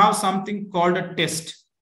 you will have something called a test.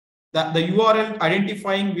 That the URL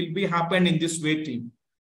identifying will be happen in this way team.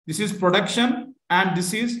 This is production and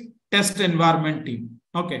this is test environment team.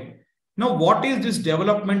 Okay. Now, what is this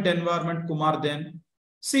development environment, Kumar, then?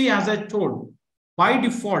 See, as I told, by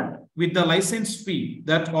default, with the license fee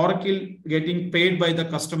that Oracle getting paid by the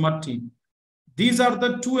customer team, these are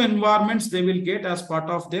the 2 environments they will get as part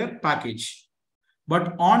of their package.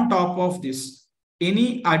 But on top of this,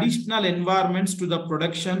 any additional environments to the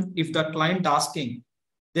production, if the client asking,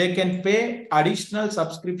 they can pay additional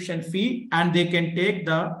subscription fee and they can take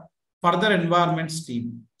the further environments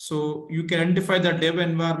team. So you can identify the dev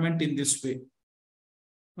environment in this way.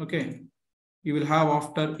 Okay. You will have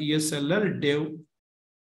after ESLL dev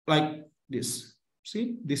like this.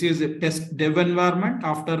 See, this is a test dev environment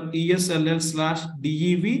after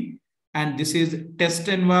ESLL/DEV, and this is test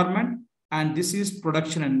environment. And this is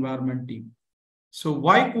production environment team. So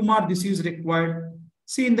why, Kumar, this is required?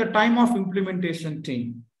 See, in the time of implementation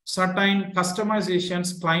team, certain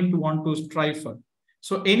customizations client want to strive for.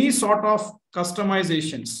 So any sort of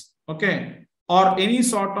customizations, okay, or any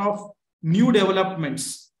sort of new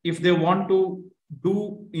developments, if they want to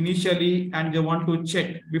do initially and they want to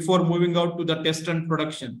check before moving out to the test and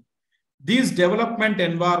production, these development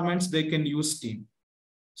environments, they can use team.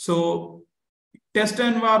 So test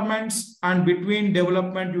environments, and between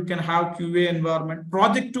development, you can have QA environment.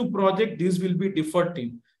 Project to project, these will be deferred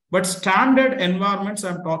team. But standard environments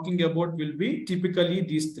I'm talking about will be typically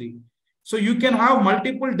these three. So you can have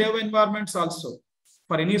multiple dev environments also.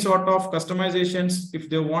 For any sort of customizations, if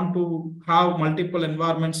they want to have multiple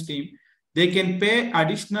environments team, they can pay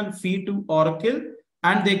additional fee to Oracle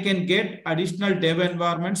and they can get additional dev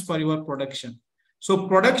environments for your production. So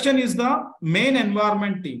production is the main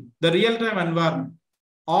environment team, the real-time environment.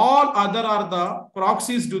 All other are the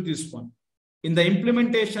proxies do this one. In the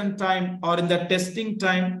implementation time or in the testing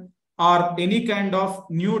time or any kind of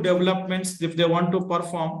new developments, if they want to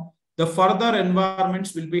perform, the further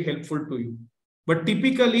environments will be helpful to you. But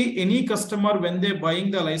typically, any customer, when they're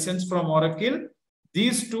buying the license from Oracle,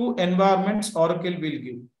 these two environments Oracle will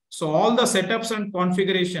give. So all the setups and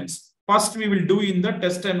configurations, first we will do in the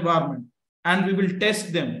test environment and we will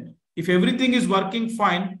test them. If everything is working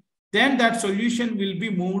fine, then that solution will be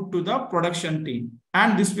moved to the production team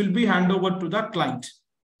and this will be handed over to the client.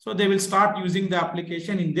 So they will start using the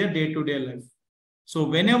application in their day-to-day life. So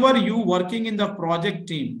whenever you working in the project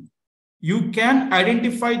team, you can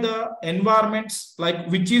identify the environments like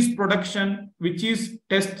which is production, which is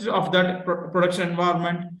test of that production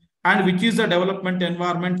environment, and which is the development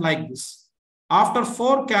environment like this. After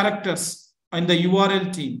 4 characters in the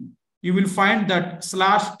URL team, you will find that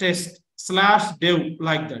 /test/dev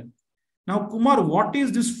like that. Now, Kumar, what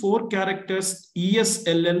is this 4 characters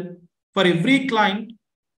ESLL? For every client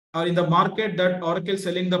or in the market that Oracle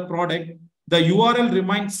selling the product, the URL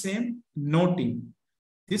remains same, no team.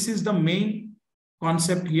 This is the main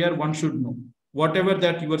concept here one should know. Whatever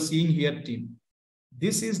that you are seeing here, team.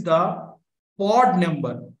 This is the pod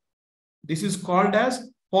number. This is called as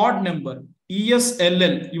pod number.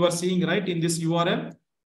 ESLL, you are seeing right in this URL.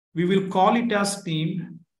 We will call it as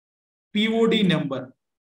team POD number.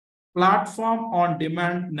 Platform on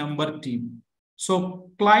demand number team. So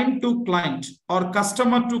client to client or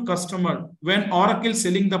customer to customer, when Oracle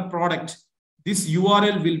selling the product, this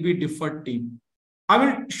URL will be deferred team. I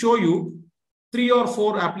will show you 3 or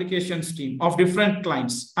 4 applications team of different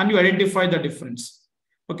clients and you identify the difference.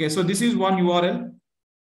 Okay, so this is one URL.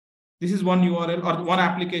 This is one URL or one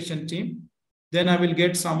application team. Then I will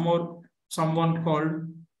get someone called,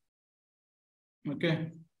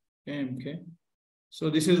 okay. So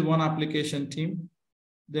this is one application team.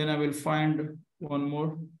 Then I will find one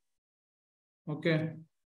more. Okay.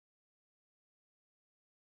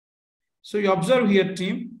 So you observe here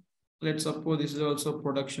team. Let's suppose this is also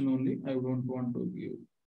production only. I don't want to give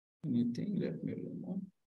anything. Let me remove.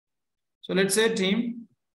 So let's say team,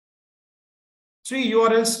 3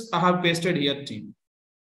 URLs I have pasted here team.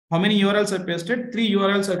 How many URLs I pasted? 3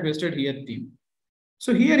 URLs I pasted here team.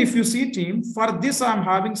 So here if you see team, for this I'm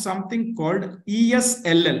having something called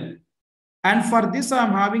ESLL. And for this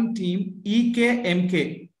I'm having team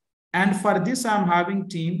EKMK. And for this I'm having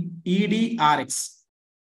team EDRX.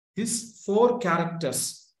 These 4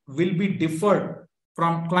 characters will be deferred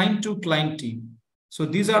from client to client team. So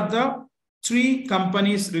these are the 3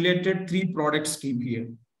 companies related 3 products team here.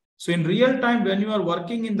 So in real time, when you are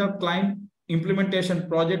working in the client implementation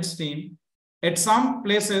projects team, at some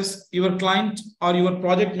places, your client or your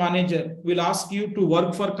project manager will ask you to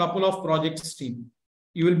work for a couple of projects team.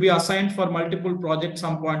 You will be assigned for multiple projects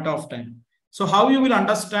some point of time. So how you will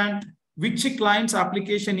understand which client's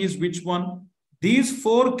application is which one? These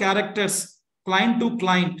 4 characters client to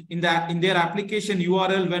client in their application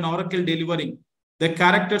URL when Oracle delivering, the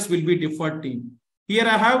characters will be deferred team. Here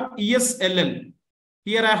I have ESLL,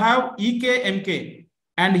 here I have EKMK,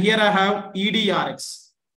 and here I have EDRX.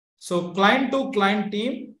 So client to client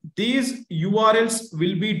team, these URLs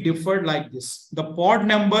will be deferred like this. The pod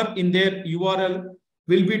number in their URL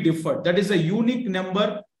will be deferred. That is a unique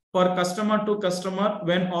number for customer to customer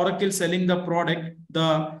when Oracle selling the product,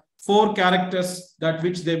 the 4 characters that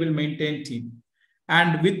which they will maintain team.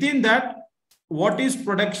 And within that, what is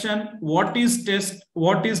production, what is test,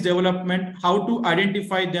 what is development, how to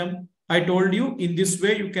identify them. I told you in this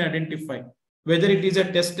way you can identify whether it is a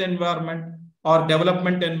test environment or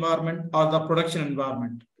development environment or the production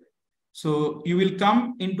environment. So you will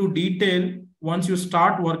come into detail once you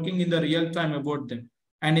start working in the real time about them.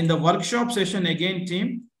 And in the workshop session again,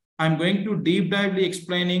 team, I'm going to deep dively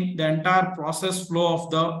explaining the entire process flow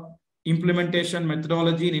of the implementation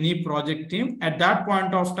methodology in any project team. At that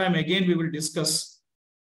point of time, again, we will discuss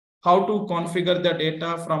how to configure the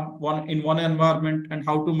data from one environment and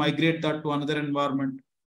how to migrate that to another environment.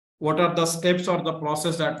 what are the steps or the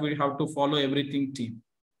process that we have to follow everything team.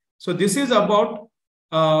 So this is about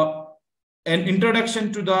an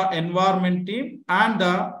introduction to the environment team and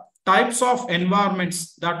the types of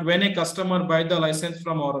environments that when a customer buys the license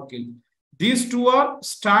from Oracle. These two are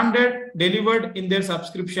standard delivered in their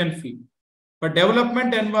subscription fee. But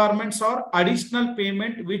development environments are additional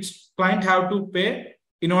payment which client have to pay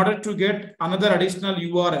in order to get another additional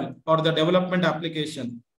URL or the development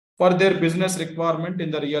application for their business requirement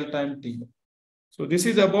in the real-time team. So this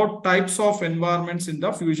is about types of environments in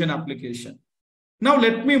the Fusion application. Now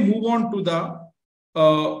let me move on to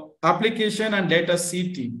the application and data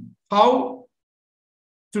C team. How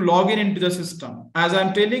to log in into the system. As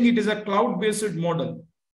I'm telling, it is a cloud-based model.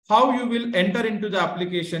 How you will enter into the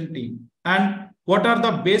application team and what are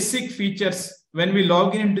the basic features when we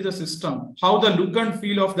log in into the system, how the look and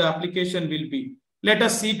feel of the application will be. Let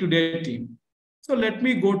us see today team. So let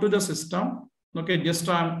me go to the system. Okay, just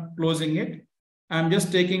I'm closing it. I'm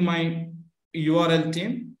just taking my URL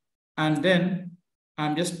team and then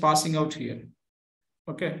I'm just passing out here.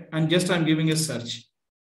 Okay, and just I'm giving a search.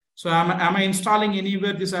 So am I installing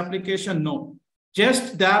anywhere this application? No,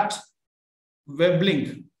 just that web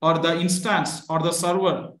link or the instance or the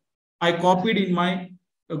server I copied in my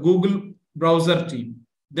Google browser team.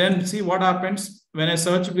 Then see what happens when I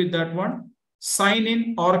search with that one, sign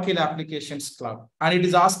in Oracle Applications Cloud. And it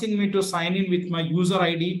is asking me to sign in with my user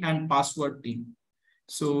ID and password team.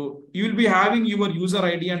 So you will be having your user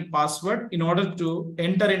ID and password in order to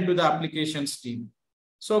enter into the applications team.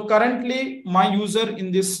 So currently my user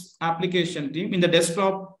in this application team, in the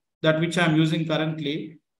desktop that which I'm using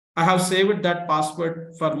currently, I have saved that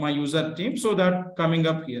password for my user team. So that coming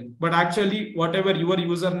up here, but actually whatever your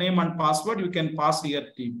username and password, you can pass here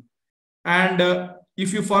team. And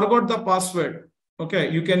if you forgot the password,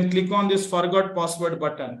 okay, you can click on this forgot password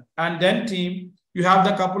button and then team, you have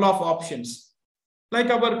the couple of options like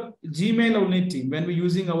our Gmail only team. When we're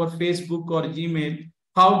using our Facebook or Gmail,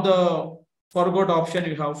 how the forgot option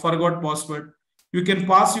you have, forgot password. You can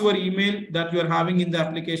pass your email that you are having in the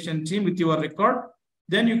application team with your record.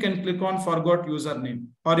 Then you can click on forgot username.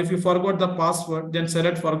 Or if you forgot the password, then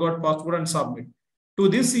select forgot password and submit. To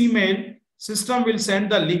this email, system will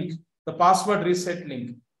send the link, the password reset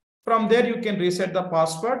link. From there, you can reset the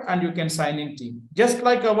password and you can sign in team. Just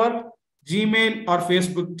like our Gmail or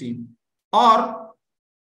Facebook team.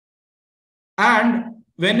 And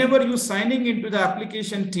whenever you signing into the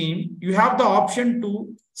application team, you have the option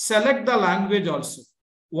to select the language also.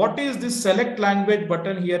 What is this select language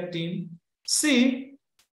button here, team? See,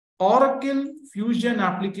 Oracle Fusion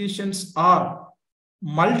applications are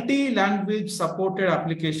multi-language supported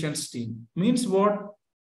applications team. Means what?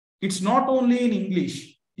 It's not only in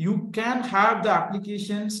English. You can have the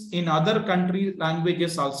applications in other country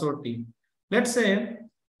languages also team. Let's say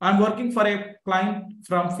I'm working for a client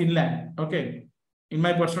from Finland. Okay. In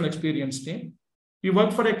my personal experience team, you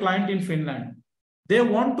work for a client in Finland. They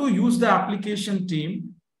want to use the application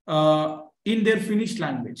team in their Finnish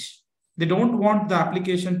language. They don't want the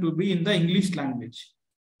application to be in the English language.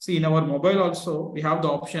 See, in our mobile also, we have the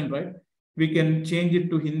option, right? We can change it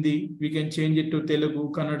to Hindi. We can change it to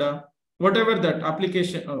Telugu, Kannada, whatever that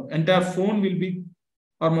application, entire phone will be,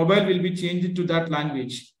 or mobile will be changed to that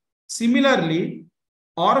language. Similarly,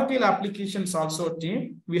 Oracle applications also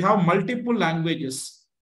team, we have multiple languages.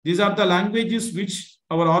 These are the languages which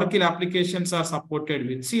our Oracle applications are supported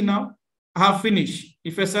with. See now, I have Finnish.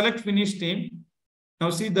 If I select Finnish team, now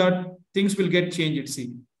see that things will get changed.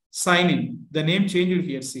 See, sign in, the name changed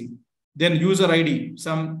here. See, then user ID,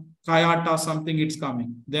 some Kayata, something it's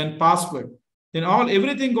coming. Then password, then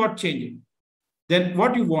everything got changed. Then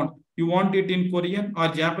what you want? You want it in Korean or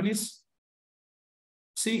Japanese?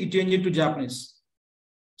 See, it changed it to Japanese.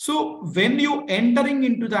 So when you entering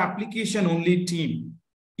into the application only team,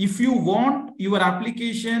 if you want your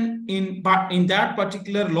application in that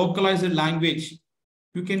particular localized language,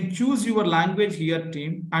 you can choose your language here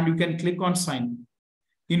team and you can click on sign.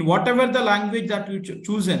 In whatever the language that you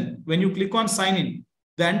chosen, when you click on sign in,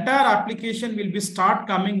 the entire application will be start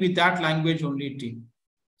coming with that language only team.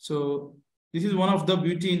 So this is one of the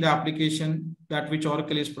beauty in the application that which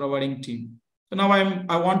Oracle is providing team. So now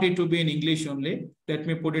I want it to be in English only. Let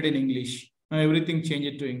me put it in English. Now everything change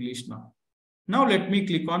it to English now. Now let me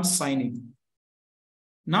click on sign in.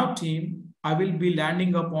 Now team, I will be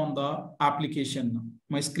landing up on the application now.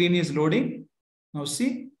 My screen is loading. Now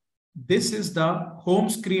see, this is the home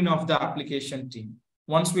screen of the application team.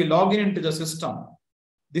 Once we log in into the system,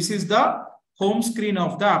 this is the home screen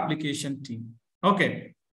of the application team.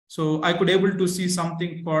 Okay. So I could able to see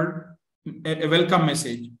something called a welcome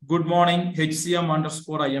message. Good morning, HCM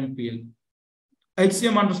 _IMPL.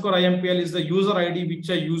 HCM underscore IMPL is the user ID which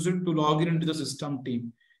I use it to log in into the system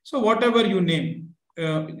team. So whatever you name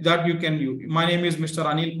that you can use. My name is Mr.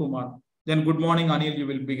 Anil Kumar. Then good morning Anil you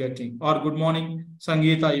will be getting, or good morning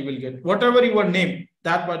Sangeeta you will get. Whatever your name,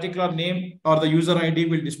 that particular name or the user ID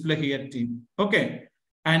will display here team. Okay.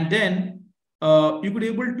 And then you could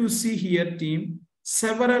able to see here team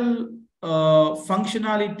several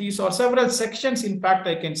functionalities or several sections. In fact,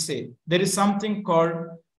 I can say there is something called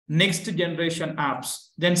next generation apps,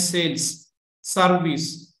 then sales,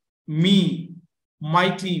 service, me, my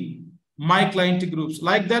team, my client groups,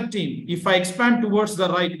 like that team. If I expand towards the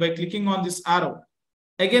right by clicking on this arrow,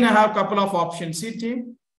 again, I have a couple of options. See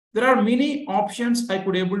team, there are many options I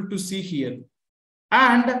could able to see here.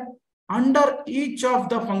 And under each of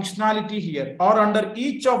the functionality here, or under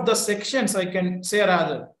each of the sections, I can say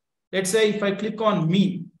rather, let's say if I click on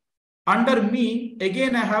me, under me,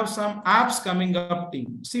 again, I have some apps coming up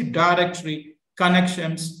team. See directory,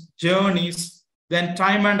 connections, journeys, then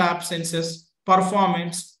time and absences,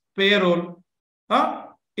 performance, payroll.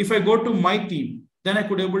 If I go to my team, then I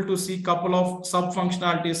could able to see a couple of sub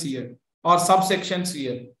functionalities here or subsections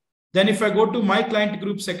here. Then if I go to my client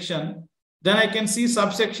group section, then I can see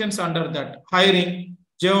subsections under that: hiring,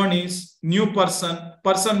 journeys, new person,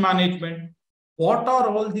 person management. What are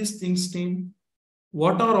all these things, team?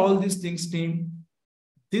 What are all these things, team?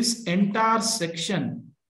 This entire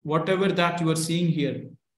section, whatever that you are seeing here,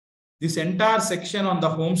 this entire section on the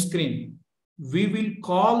home screen, we will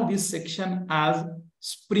call this section as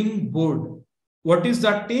Springboard. What is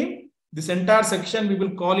that, team? This entire section, we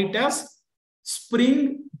will call it as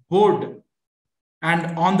Springboard.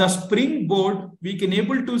 And on the Springboard, we can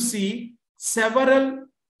able to see several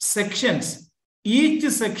sections. Each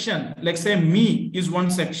section, like say me is one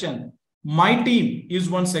section, my team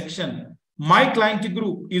is one section, my client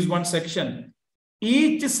group is one section.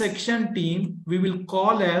 Each section team we will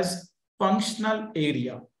call as functional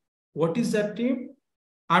area. What is that, team?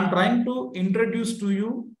 I'm trying to introduce to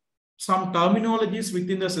you some terminologies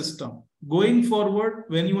within the system. Going forward,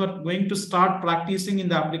 when you are going to start practicing in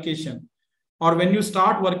the application, or when you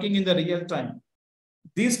start working in the real time,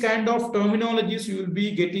 these kind of terminologies you will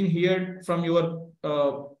be getting here from your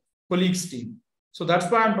colleagues team. So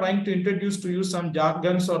that's why I'm trying to introduce to you some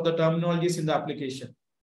jargons or the terminologies in the application.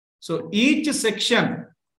 So each section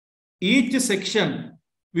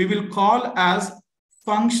we will call as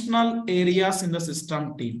functional areas in the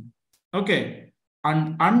system team. Okay.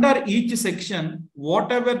 And under each section,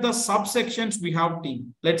 whatever the subsections we have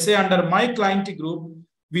team, let's say under my client group,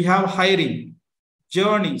 we have hiring,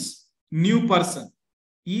 journeys, new person.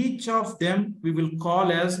 Each of them we will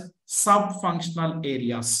call as sub-functional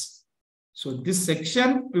areas. So this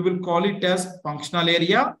section, we will call it as functional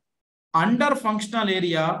area. Under functional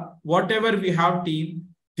area, whatever we have team,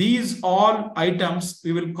 these all items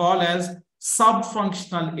we will call as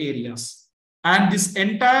sub-functional areas. And this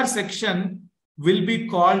entire section will be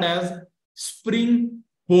called as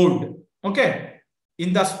Springboard. Okay.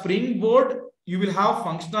 In the Springboard, you will have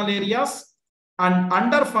functional areas. And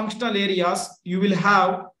under functional areas, you will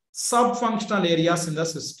have sub-functional areas in the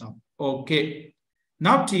system. Okay.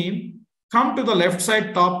 Now, team, come to the left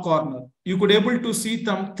side top corner. You could able to see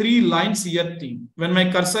some 3 lines here, team. When my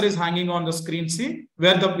cursor is hanging on the screen, see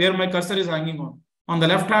where my cursor is hanging on. On the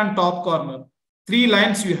left-hand top corner, 3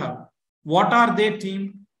 lines you have. What are they,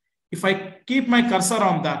 team? If I keep my cursor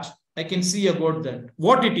on that, I can see about that.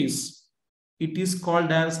 What it is? It is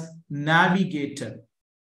called as navigator.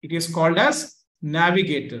 It is called as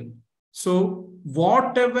navigator. So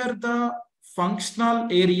whatever the functional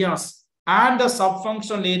areas and the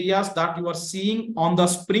sub-functional areas that you are seeing on the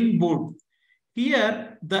Springboard,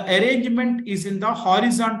 here the arrangement is in the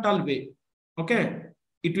horizontal way. Okay,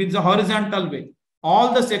 it is the horizontal way.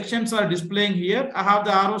 All the sections are displaying here. I have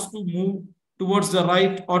the arrows to move towards the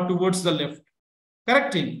right or towards the left.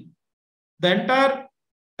 Correcting. The entire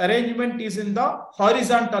arrangement is in the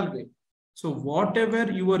horizontal way. So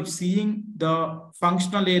whatever you are seeing the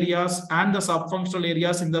functional areas and the sub-functional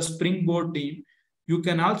areas in the Springboard team, you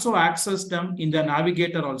can also access them in the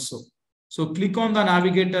navigator also. So click on the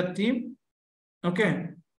navigator theme. Okay.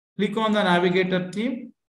 Click on the navigator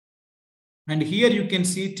theme. And here you can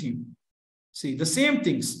see team. See the same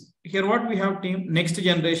things. Here what we have team, next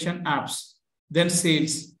generation apps, then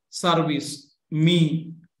sales, service,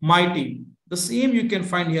 me, my team. The same you can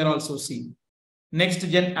find here also. See next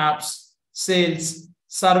gen apps, sales,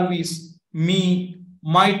 service, me,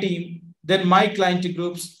 my team, then my client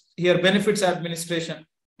groups, here benefits administration,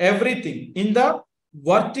 everything in the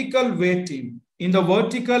vertical way team. In the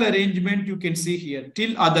vertical arrangement, you can see here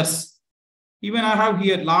till others. Even I have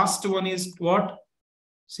here, last one is what?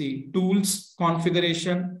 See, tools,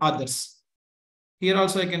 configuration, others. Here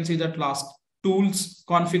also I can see that last, tools,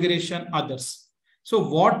 configuration, others. So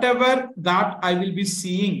whatever that I will be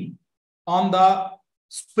seeing on the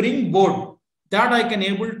springboard, that I can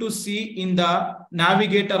able to see in the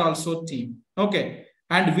navigator also team. Okay.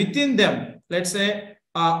 And within them, let's say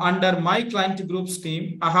under my client groups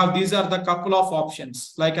team, I have, these are the couple of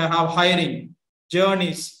options. Like I have hiring,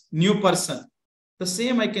 journeys, new person. The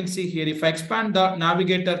same I can see here. If I expand the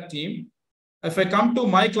navigator team, if I come to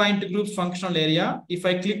my client groups functional area, if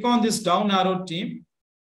I click on this down arrow team,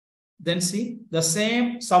 then see the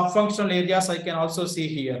same sub-functional areas I can also see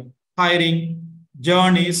here. Hiring,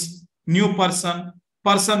 journeys, new person,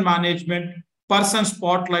 person management, person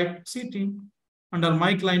spotlight. See team, under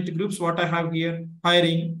my client groups, what I have here,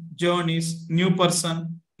 hiring, journeys, new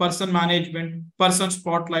person, person management, person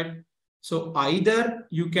spotlight. So either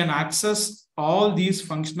you can access all these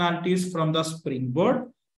functionalities from the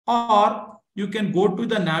springboard, or you can go to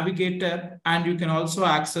the navigator and you can also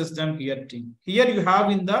access them here team. Here you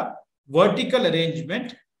have in the vertical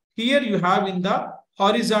arrangement, here you have in the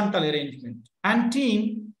horizontal arrangement. And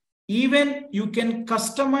team, even you can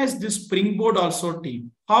customize this springboard also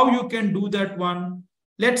team. How you can do that one?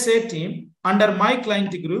 Let's say team, under my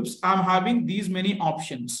client groups, I'm having these many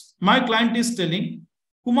options. My client is telling,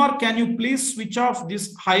 Kumar, can you please switch off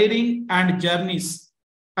this hiring and journeys?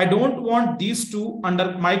 I don't want these two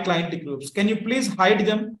under my client groups. Can you please hide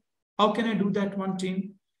them? How can I do that one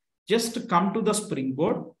team? Just come to the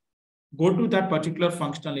springboard, go to that particular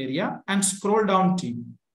functional area and scroll down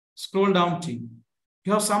team. Scroll down team.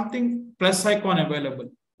 You have something plus icon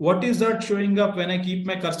available. What is that showing up when I keep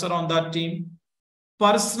my cursor on that team?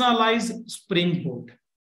 Personalized springboard.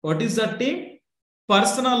 What is that team?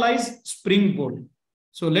 Personalized springboard.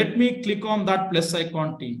 So let me click on that plus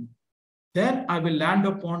icon team. Then I will land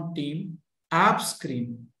upon team app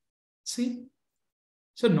screen. See?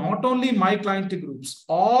 So not only my client groups,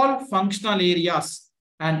 all functional areas,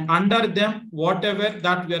 and under them, whatever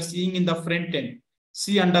that we are seeing in the front end.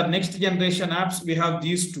 See, under next generation apps, we have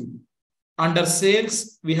these two. Under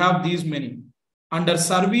sales, we have these many. Under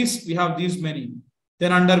service, we have these many.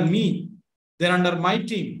 Then under me, then under my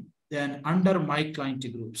team, then under my client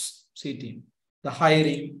groups. See team, the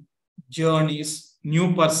hiring, journeys,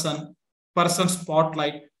 new person, person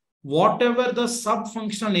spotlight, whatever the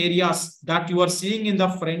sub-functional areas that you are seeing in the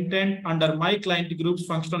front end under my client groups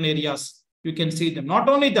functional areas, you can see them. Not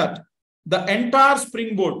only that, the entire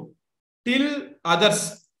springboard till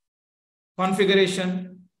others,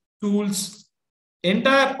 configuration, tools,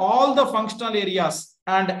 entire all the functional areas,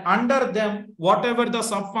 and under them, whatever the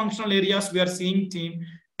sub-functional areas we are seeing team,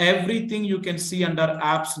 everything you can see under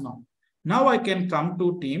apps now. Now I can come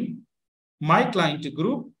to team, my client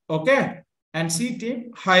group, okay, and see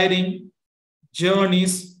team, hiring,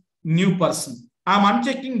 journeys, new person. I'm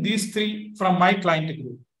unchecking these three from my client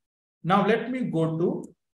group. Now let me go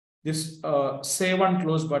to this save and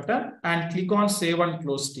close button and click on save and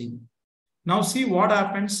close team. Now see what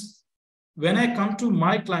happens when I come to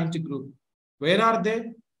my client group. Where are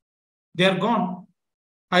they? They are gone.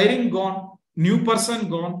 Hiring gone, new person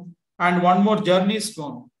gone, and one more journey is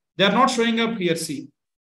gone. They are not showing up here, see.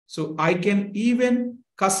 So I can even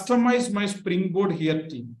customize my springboard here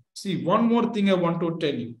team. See, one more thing I want to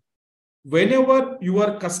tell you. Whenever you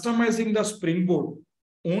are customizing the springboard,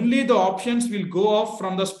 only the options will go off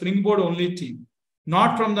from the springboard only team,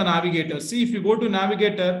 not from the navigator. See, if you go to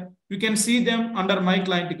navigator, you can see them under my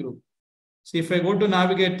client group. See, if I go to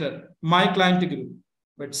navigator, my client group,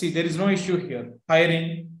 but see, there is no issue here.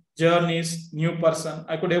 Hiring, journeys, new person,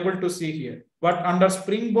 I could able to see here. But under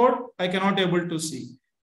springboard, I cannot able to see.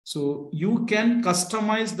 So you can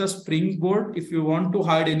customize the springboard if you want to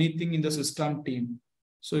hide anything in the system team.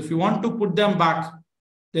 So if you want to put them back,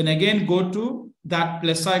 then again go to that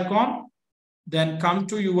plus icon, then come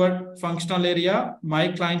to your functional area, my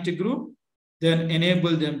client group, then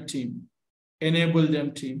enable them team. Enable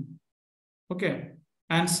them team. Okay.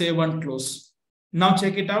 And save and close. Now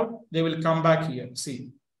check it out. They will come back here. See,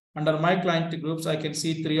 under my client groups, I can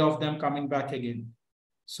see 3 of them coming back again.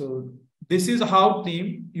 So this is how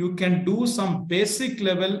team, you can do some basic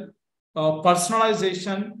level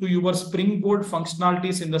personalization to your springboard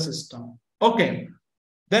functionalities in the system. Okay.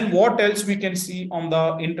 Then what else we can see on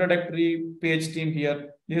the introductory page team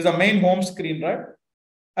here? This is the main home screen, right?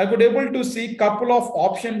 I could able to see couple of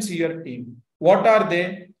options here team. What are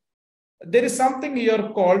they? There is something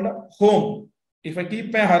here called home. If I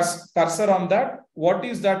keep my cursor on that, what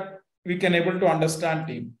is that we can able to understand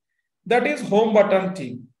team? That is home button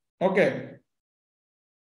team. Okay.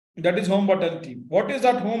 That is home button team. What is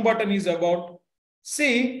that home button is about?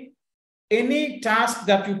 See, any task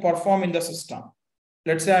that you perform in the system.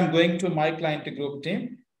 Let's say I'm going to my client group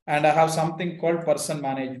team and I have something called person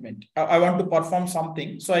management. I want to perform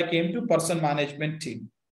something. So I came to person management team.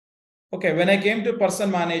 Okay, when I came to person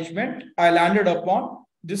management, I landed upon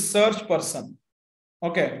this search person.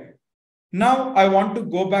 Okay, now I want to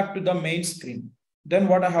go back to the main screen. Then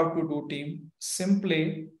what I have to do, team?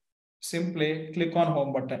 Simply click on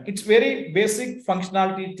home button. It's very basic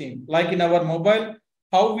functionality, team. Like in our mobile,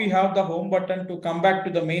 how we have the home button to come back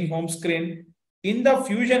to the main home screen. In the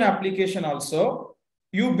Fusion application also,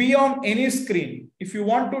 you be on any screen. If you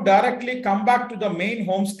want to directly come back to the main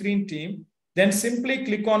home screen, team, then simply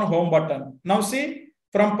click on home button. Now see,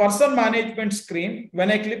 from person management screen,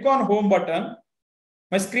 when I click on home button,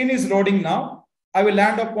 my screen is loading now. I will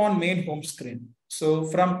land upon main home screen. So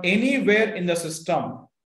from anywhere in the system,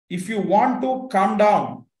 if you want to come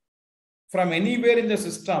down from anywhere in the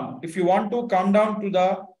system, if you want to come down to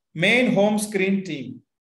the main home screen, team,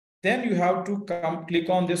 then you have to click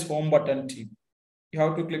on this home button, team. You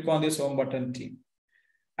have to click on this home button, team.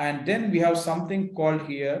 And then we have something called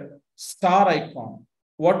here star icon.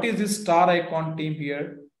 What is this star icon, team,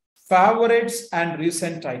 here? Favorites and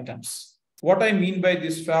recent items. What I mean by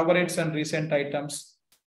this favorites and recent items?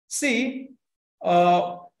 See,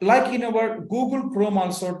 like in our Google Chrome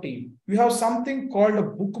also, team, we have something called a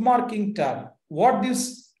bookmarking tab. What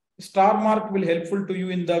this star mark will helpful to you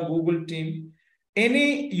in the Google team?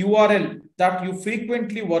 Any URL that you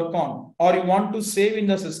frequently work on or you want to save in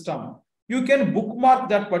the system, you can bookmark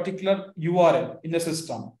that particular URL in the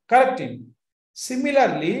system. Correct, team?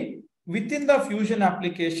 Similarly, within the Fusion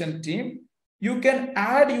application, team, you can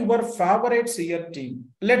add your favorites here, team.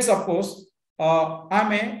 Let's suppose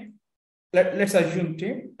let's assume,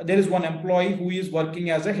 team, there is one employee who is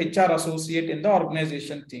working as a HR associate in the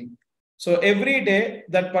organization, team. So every day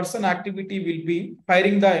that person activity will be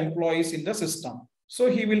hiring the employees in the system. So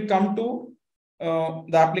he will come to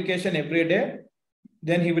the application every day.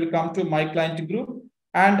 Then he will come to my client group.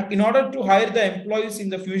 And in order to hire the employees in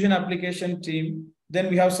the Fusion application, team, then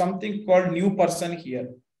we have something called new person here.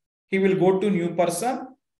 He will go to new person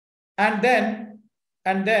and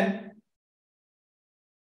then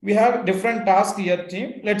we have different tasks here,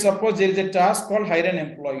 team. Let's suppose there is a task called hire an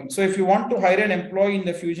employee. So if you want to hire an employee in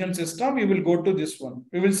the Fusion system, we will go to this one.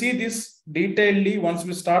 We will see this detailedly once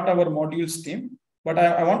we start our modules, team. But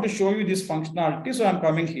I want to show you this functionality. So I'm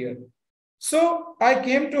coming here. So I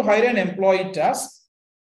came to hire an employee task.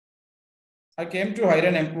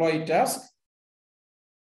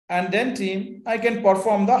 And then, team, I can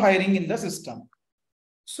perform the hiring in the system.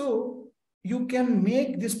 So you can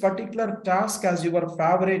make this particular task as your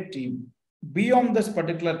favorite, team. Be on this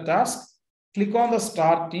particular task, click on the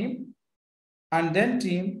star, team, and then,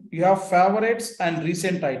 team, you have favorites and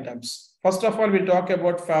recent items. First of all, we talk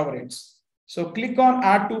about favorites. So click on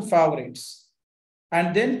add to favorites.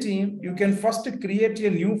 And then, team, you can first create a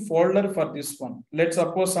new folder for this one. Let's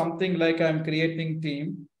suppose something like I'm creating,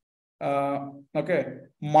 team,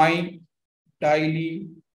 my daily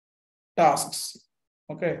tasks.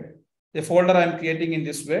 Okay. The folder I'm creating in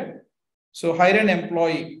this way. So hire an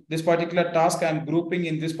employee, this particular task I'm grouping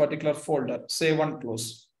in this particular folder, save and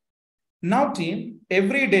close. Now, team,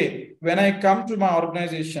 every day when I come to my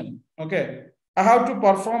organization, okay, I have to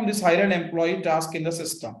perform this hire an employee task in the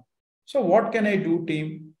system. So what can I do,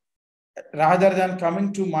 team? Rather than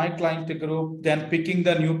coming to my client group, then picking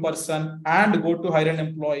the new person and go to hire an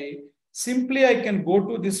employee, simply I can go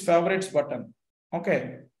to this favorites button.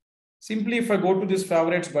 Okay. Simply if I go to this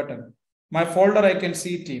favorites button, my folder I can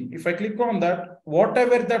see, team. If I click on that,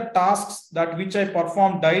 whatever the tasks that which I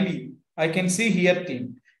perform daily, I can see here,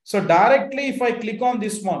 team. So directly if I click on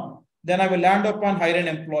this one, then I will land upon hire an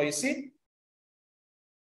employee. See,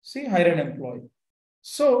 hire an employee.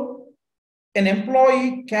 So an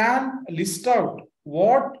employee can list out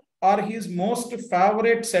what are his most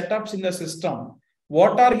favorite setups in the system.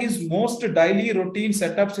 What are his most daily routine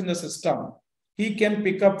setups in the system? He can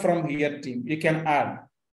pick up from here, team. You can add.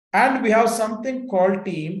 And we have something called,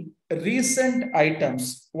 team, recent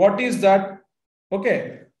items. What is that?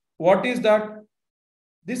 Okay. What is that?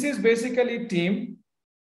 This is basically, team,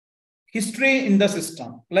 history in the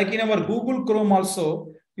system. Like in our Google Chrome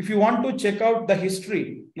also, if you want to check out the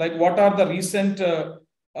history, like what are the recent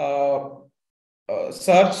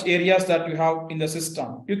search areas that you have in the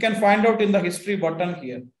system, you can find out in the history button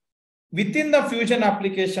here. Within the Fusion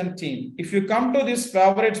application, team, if you come to this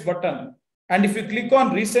favorites button and if you click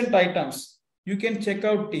on recent items, you can check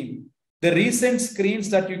out, team, the recent screens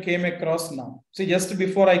that you came across now. See, just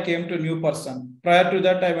before I came to new person, prior to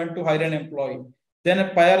that, I went to hire an employee. Then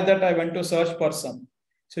prior that, I went to search person.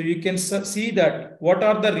 So you can see that what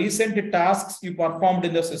are the recent tasks you performed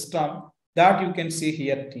in the system, that you can see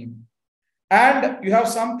here, team. And you have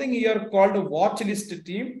something here called a watch list,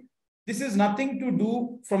 team. This is nothing to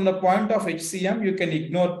do from the point of HCM. You can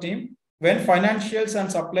ignore, team. When financials and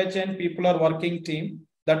supply chain people are working, team,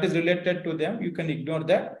 that is related to them, you can ignore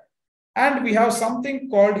that. And we have something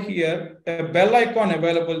called here a bell icon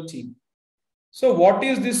available, team. So what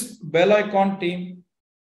is this bell icon, team?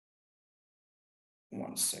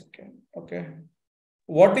 One second. Okay.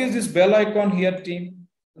 What is this bell icon here, team?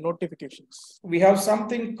 Notifications. We have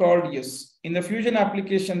something called, yes, in the Fusion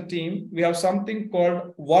application, team, we have something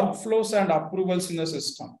called workflows and approvals in the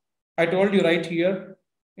system. I told you right here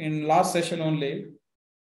in last session only,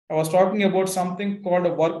 I was talking about something called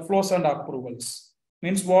workflows and approvals.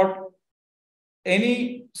 Means what?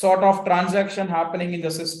 Any sort of transaction happening in the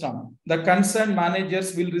system, the concerned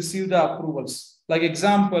managers will receive the approvals. Like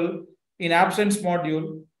example, in absence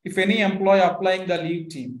module, if any employee applying the leave,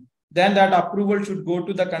 team, then that approval should go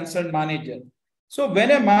to the concerned manager. So when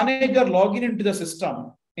a manager login into the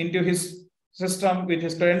system, into his system with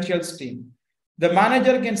his credentials, team, the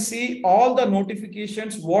manager can see all the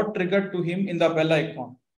notifications what triggered to him in the bell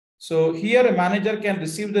icon. So here a manager can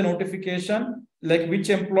receive the notification like which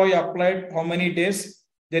employee applied, how many days,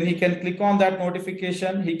 then he can click on that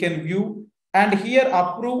notification, he can view, and here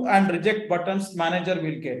approve and reject buttons manager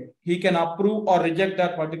will get. He can approve or reject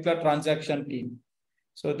that particular transaction, team.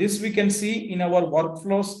 So this we can see in our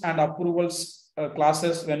workflows and approvals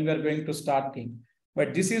classes when we are going to start, team.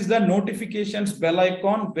 But this is the notifications bell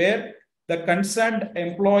icon where the concerned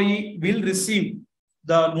employee will receive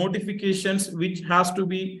the notifications which has to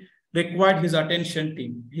be required his attention,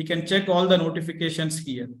 team. He can check all the notifications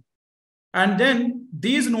here. And then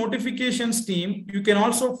these notifications, team, you can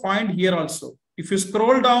also find here also. If you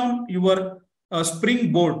scroll down your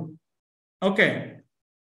springboard, okay.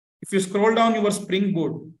 If you scroll down your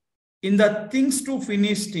springboard, in the things to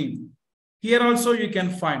finish, team, here also you can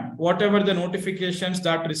find whatever the notifications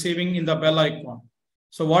that receiving in the bell icon.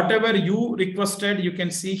 So whatever you requested, you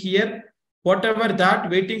can see here. Whatever that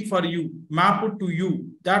waiting for you, map it to you,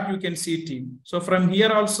 that you can see, team. So from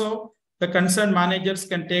here also, the concerned managers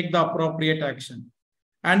can take the appropriate action.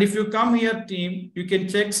 And if you come here, team, you can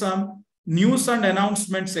check some news and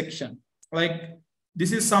announcement section. Like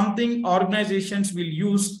this is something organizations will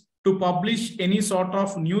use to publish any sort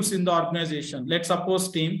of news in the organization. Let's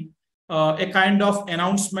suppose, team, a kind of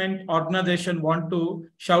announcement organization want to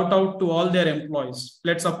shout out to all their employees.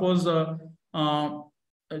 Let's suppose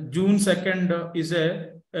June 2nd is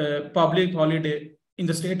a public holiday in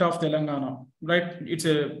the state of Telangana, right? It's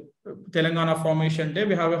a Telangana Formation Day.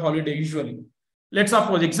 We have a holiday usually. Let's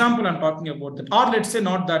suppose, example I'm talking about that. Or let's say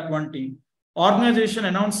not that one, team. Organization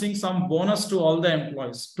announcing some bonus to all the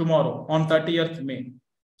employees tomorrow on 30th May.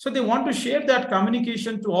 So they want to share that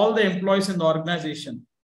communication to all the employees in the organization.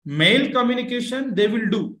 Mail communication, they will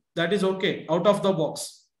do. That is okay, out of the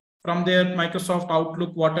box. From their Microsoft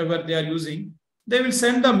Outlook, whatever they are using, they will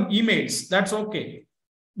send them emails. That's okay.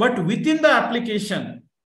 But within the application,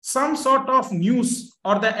 some sort of news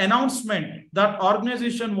or the announcement that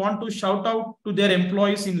organization want to shout out to their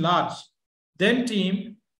employees in large, then,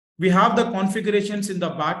 team, we have the configurations in the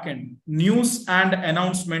backend, news and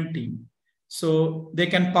announcement, team. So they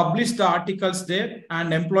can publish the articles there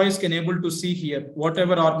and employees can able to see here,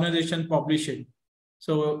 whatever organization publish it.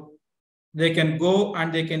 So they can go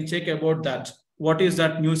and they can check about that. What is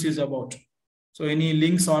that news is about? So any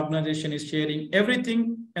links organization is sharing,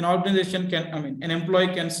 everything an organization can, an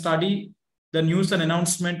employee can study the news and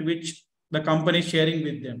announcement which the company is sharing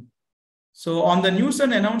with them. So on the news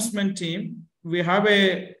and announcement, team, we have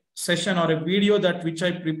a session or a video that which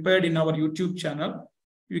I prepared in our YouTube channel.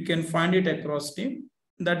 You can find it across, team.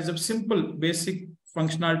 That is a simple basic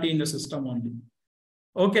functionality in the system only.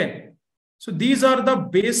 Okay. So these are the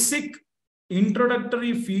basic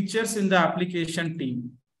introductory features in the application,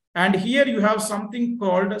 team. And here you have something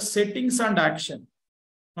called settings and action.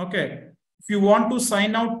 Okay. If you want to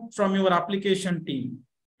sign out from your application, team,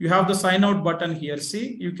 you have the sign out button here.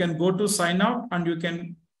 See, you can go to sign out and you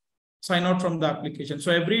can sign out from the application.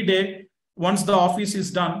 So every day, once the office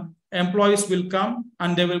is done, employees will come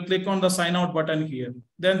and they will click on the sign out button here.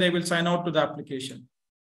 Then they will sign out to the application.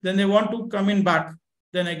 Then they want to come in back.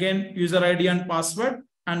 Then again, user ID and password,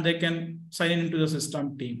 and they can sign into the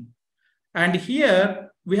system, team. And here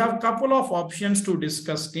we have a couple of options to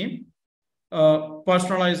discuss, team.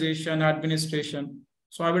 Personalization, administration.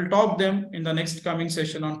 So I will talk them in the next coming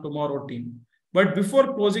session on tomorrow, team. But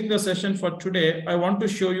before closing the session for today, I want to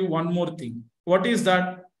show you one more thing. What is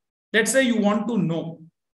that? Let's say you want to know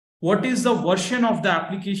what is the version of the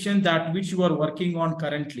application that which you are working on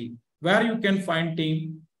currently, where you can find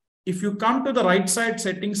team. If you come to the right side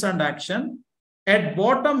settings and action, at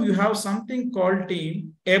bottom you have something called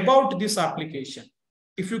team about this application.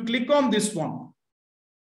 If you click on this one,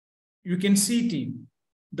 you can see team,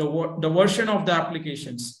 the version of the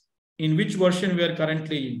applications, in which version we are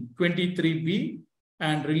currently in, 23B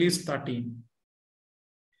and release 13.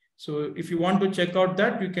 So if you want to check out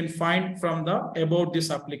that, you can find from the about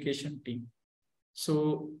this application team.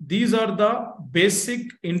 So these are the basic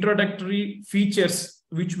introductory features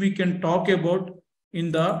which we can talk about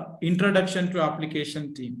in the introduction to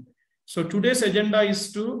application team. So today's agenda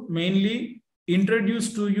is to mainly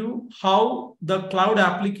introduce to you how the cloud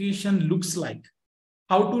application looks like,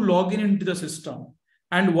 how to log in into the system,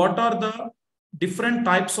 and what are the different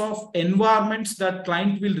types of environments that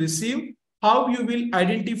client will receive, how you will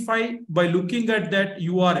identify by looking at that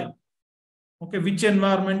URL. Okay, which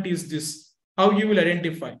environment is this? How you will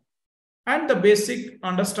identify, and the basic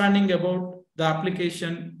understanding about the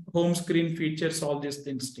application, home screen features, all these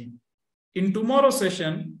things team. In tomorrow's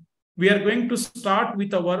session, we are going to start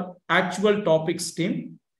with our actual topics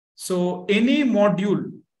team. So any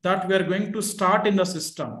module that we are going to start in the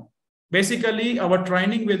system, basically our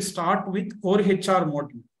training will start with core HR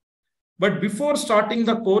module. But before starting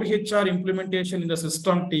the core HR implementation in the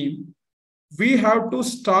system team, we have to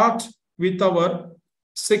start with our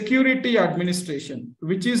security administration,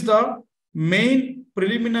 which is the main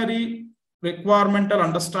preliminary requirement or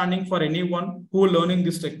understanding for anyone who is learning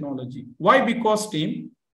this technology. Why? Because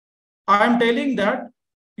team, I am telling that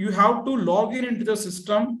you have to log in into the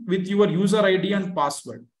system with your user ID and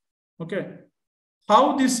password. Okay.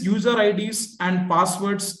 How these user IDs and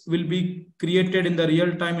passwords will be created in the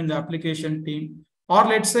real time in the application team. Or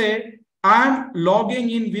let's say I'm logging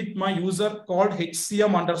in with my user called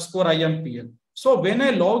HCM_IMPL. So when I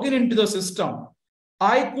log in into the system,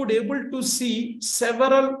 I could able to see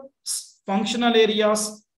several functional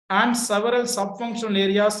areas and several sub-functional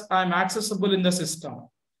areas I'm accessible in the system.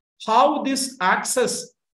 How this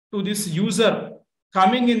access to this user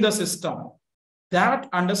coming in the system, that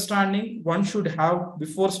understanding one should have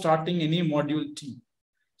before starting any module team.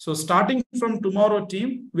 So starting from tomorrow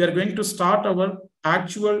team, we are going to start our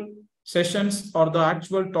actual sessions or the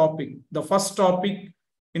actual topic, the first topic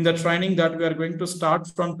in the training that we are going to start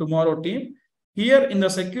from tomorrow team. Here in the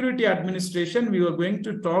security administration, we are going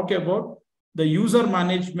to talk about the user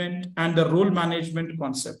management and the role management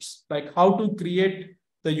concepts, like how to create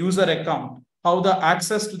the user account, how the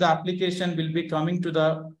access to the application will be coming to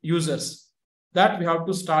the users. That we have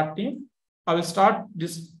to start team. I will start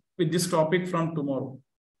this with this topic from tomorrow.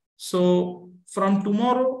 So from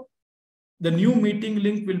tomorrow, the new meeting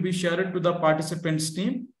link will be shared to the participants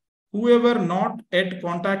team. Whoever not yet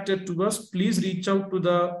contacted to us, please reach out to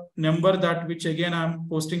the number that which again I'm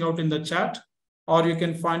posting out in the chat, or you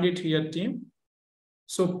can find it here team.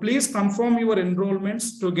 So please confirm your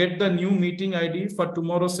enrollments to get the new meeting ID for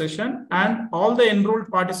tomorrow's session, and all the enrolled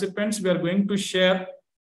participants, we are going to share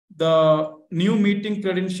the new meeting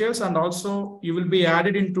credentials, and also you will be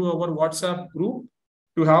added into our WhatsApp group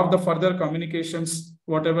to have the further communications,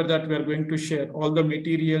 whatever that we are going to share, all the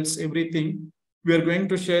materials, everything, we are going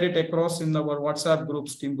to share it across in our WhatsApp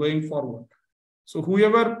groups team going forward. So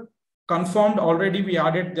whoever confirmed already, we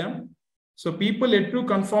added them. So people yet to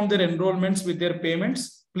confirm their enrollments with their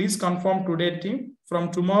payments, please confirm today team.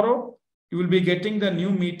 From tomorrow, you will be getting the new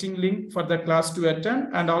meeting link for the class to attend,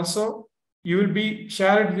 and also you will be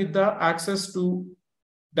shared with the access to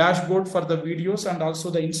dashboard for the videos and also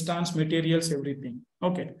the instance materials, everything.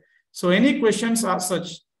 Okay. So any questions are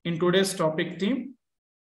such in today's topic team,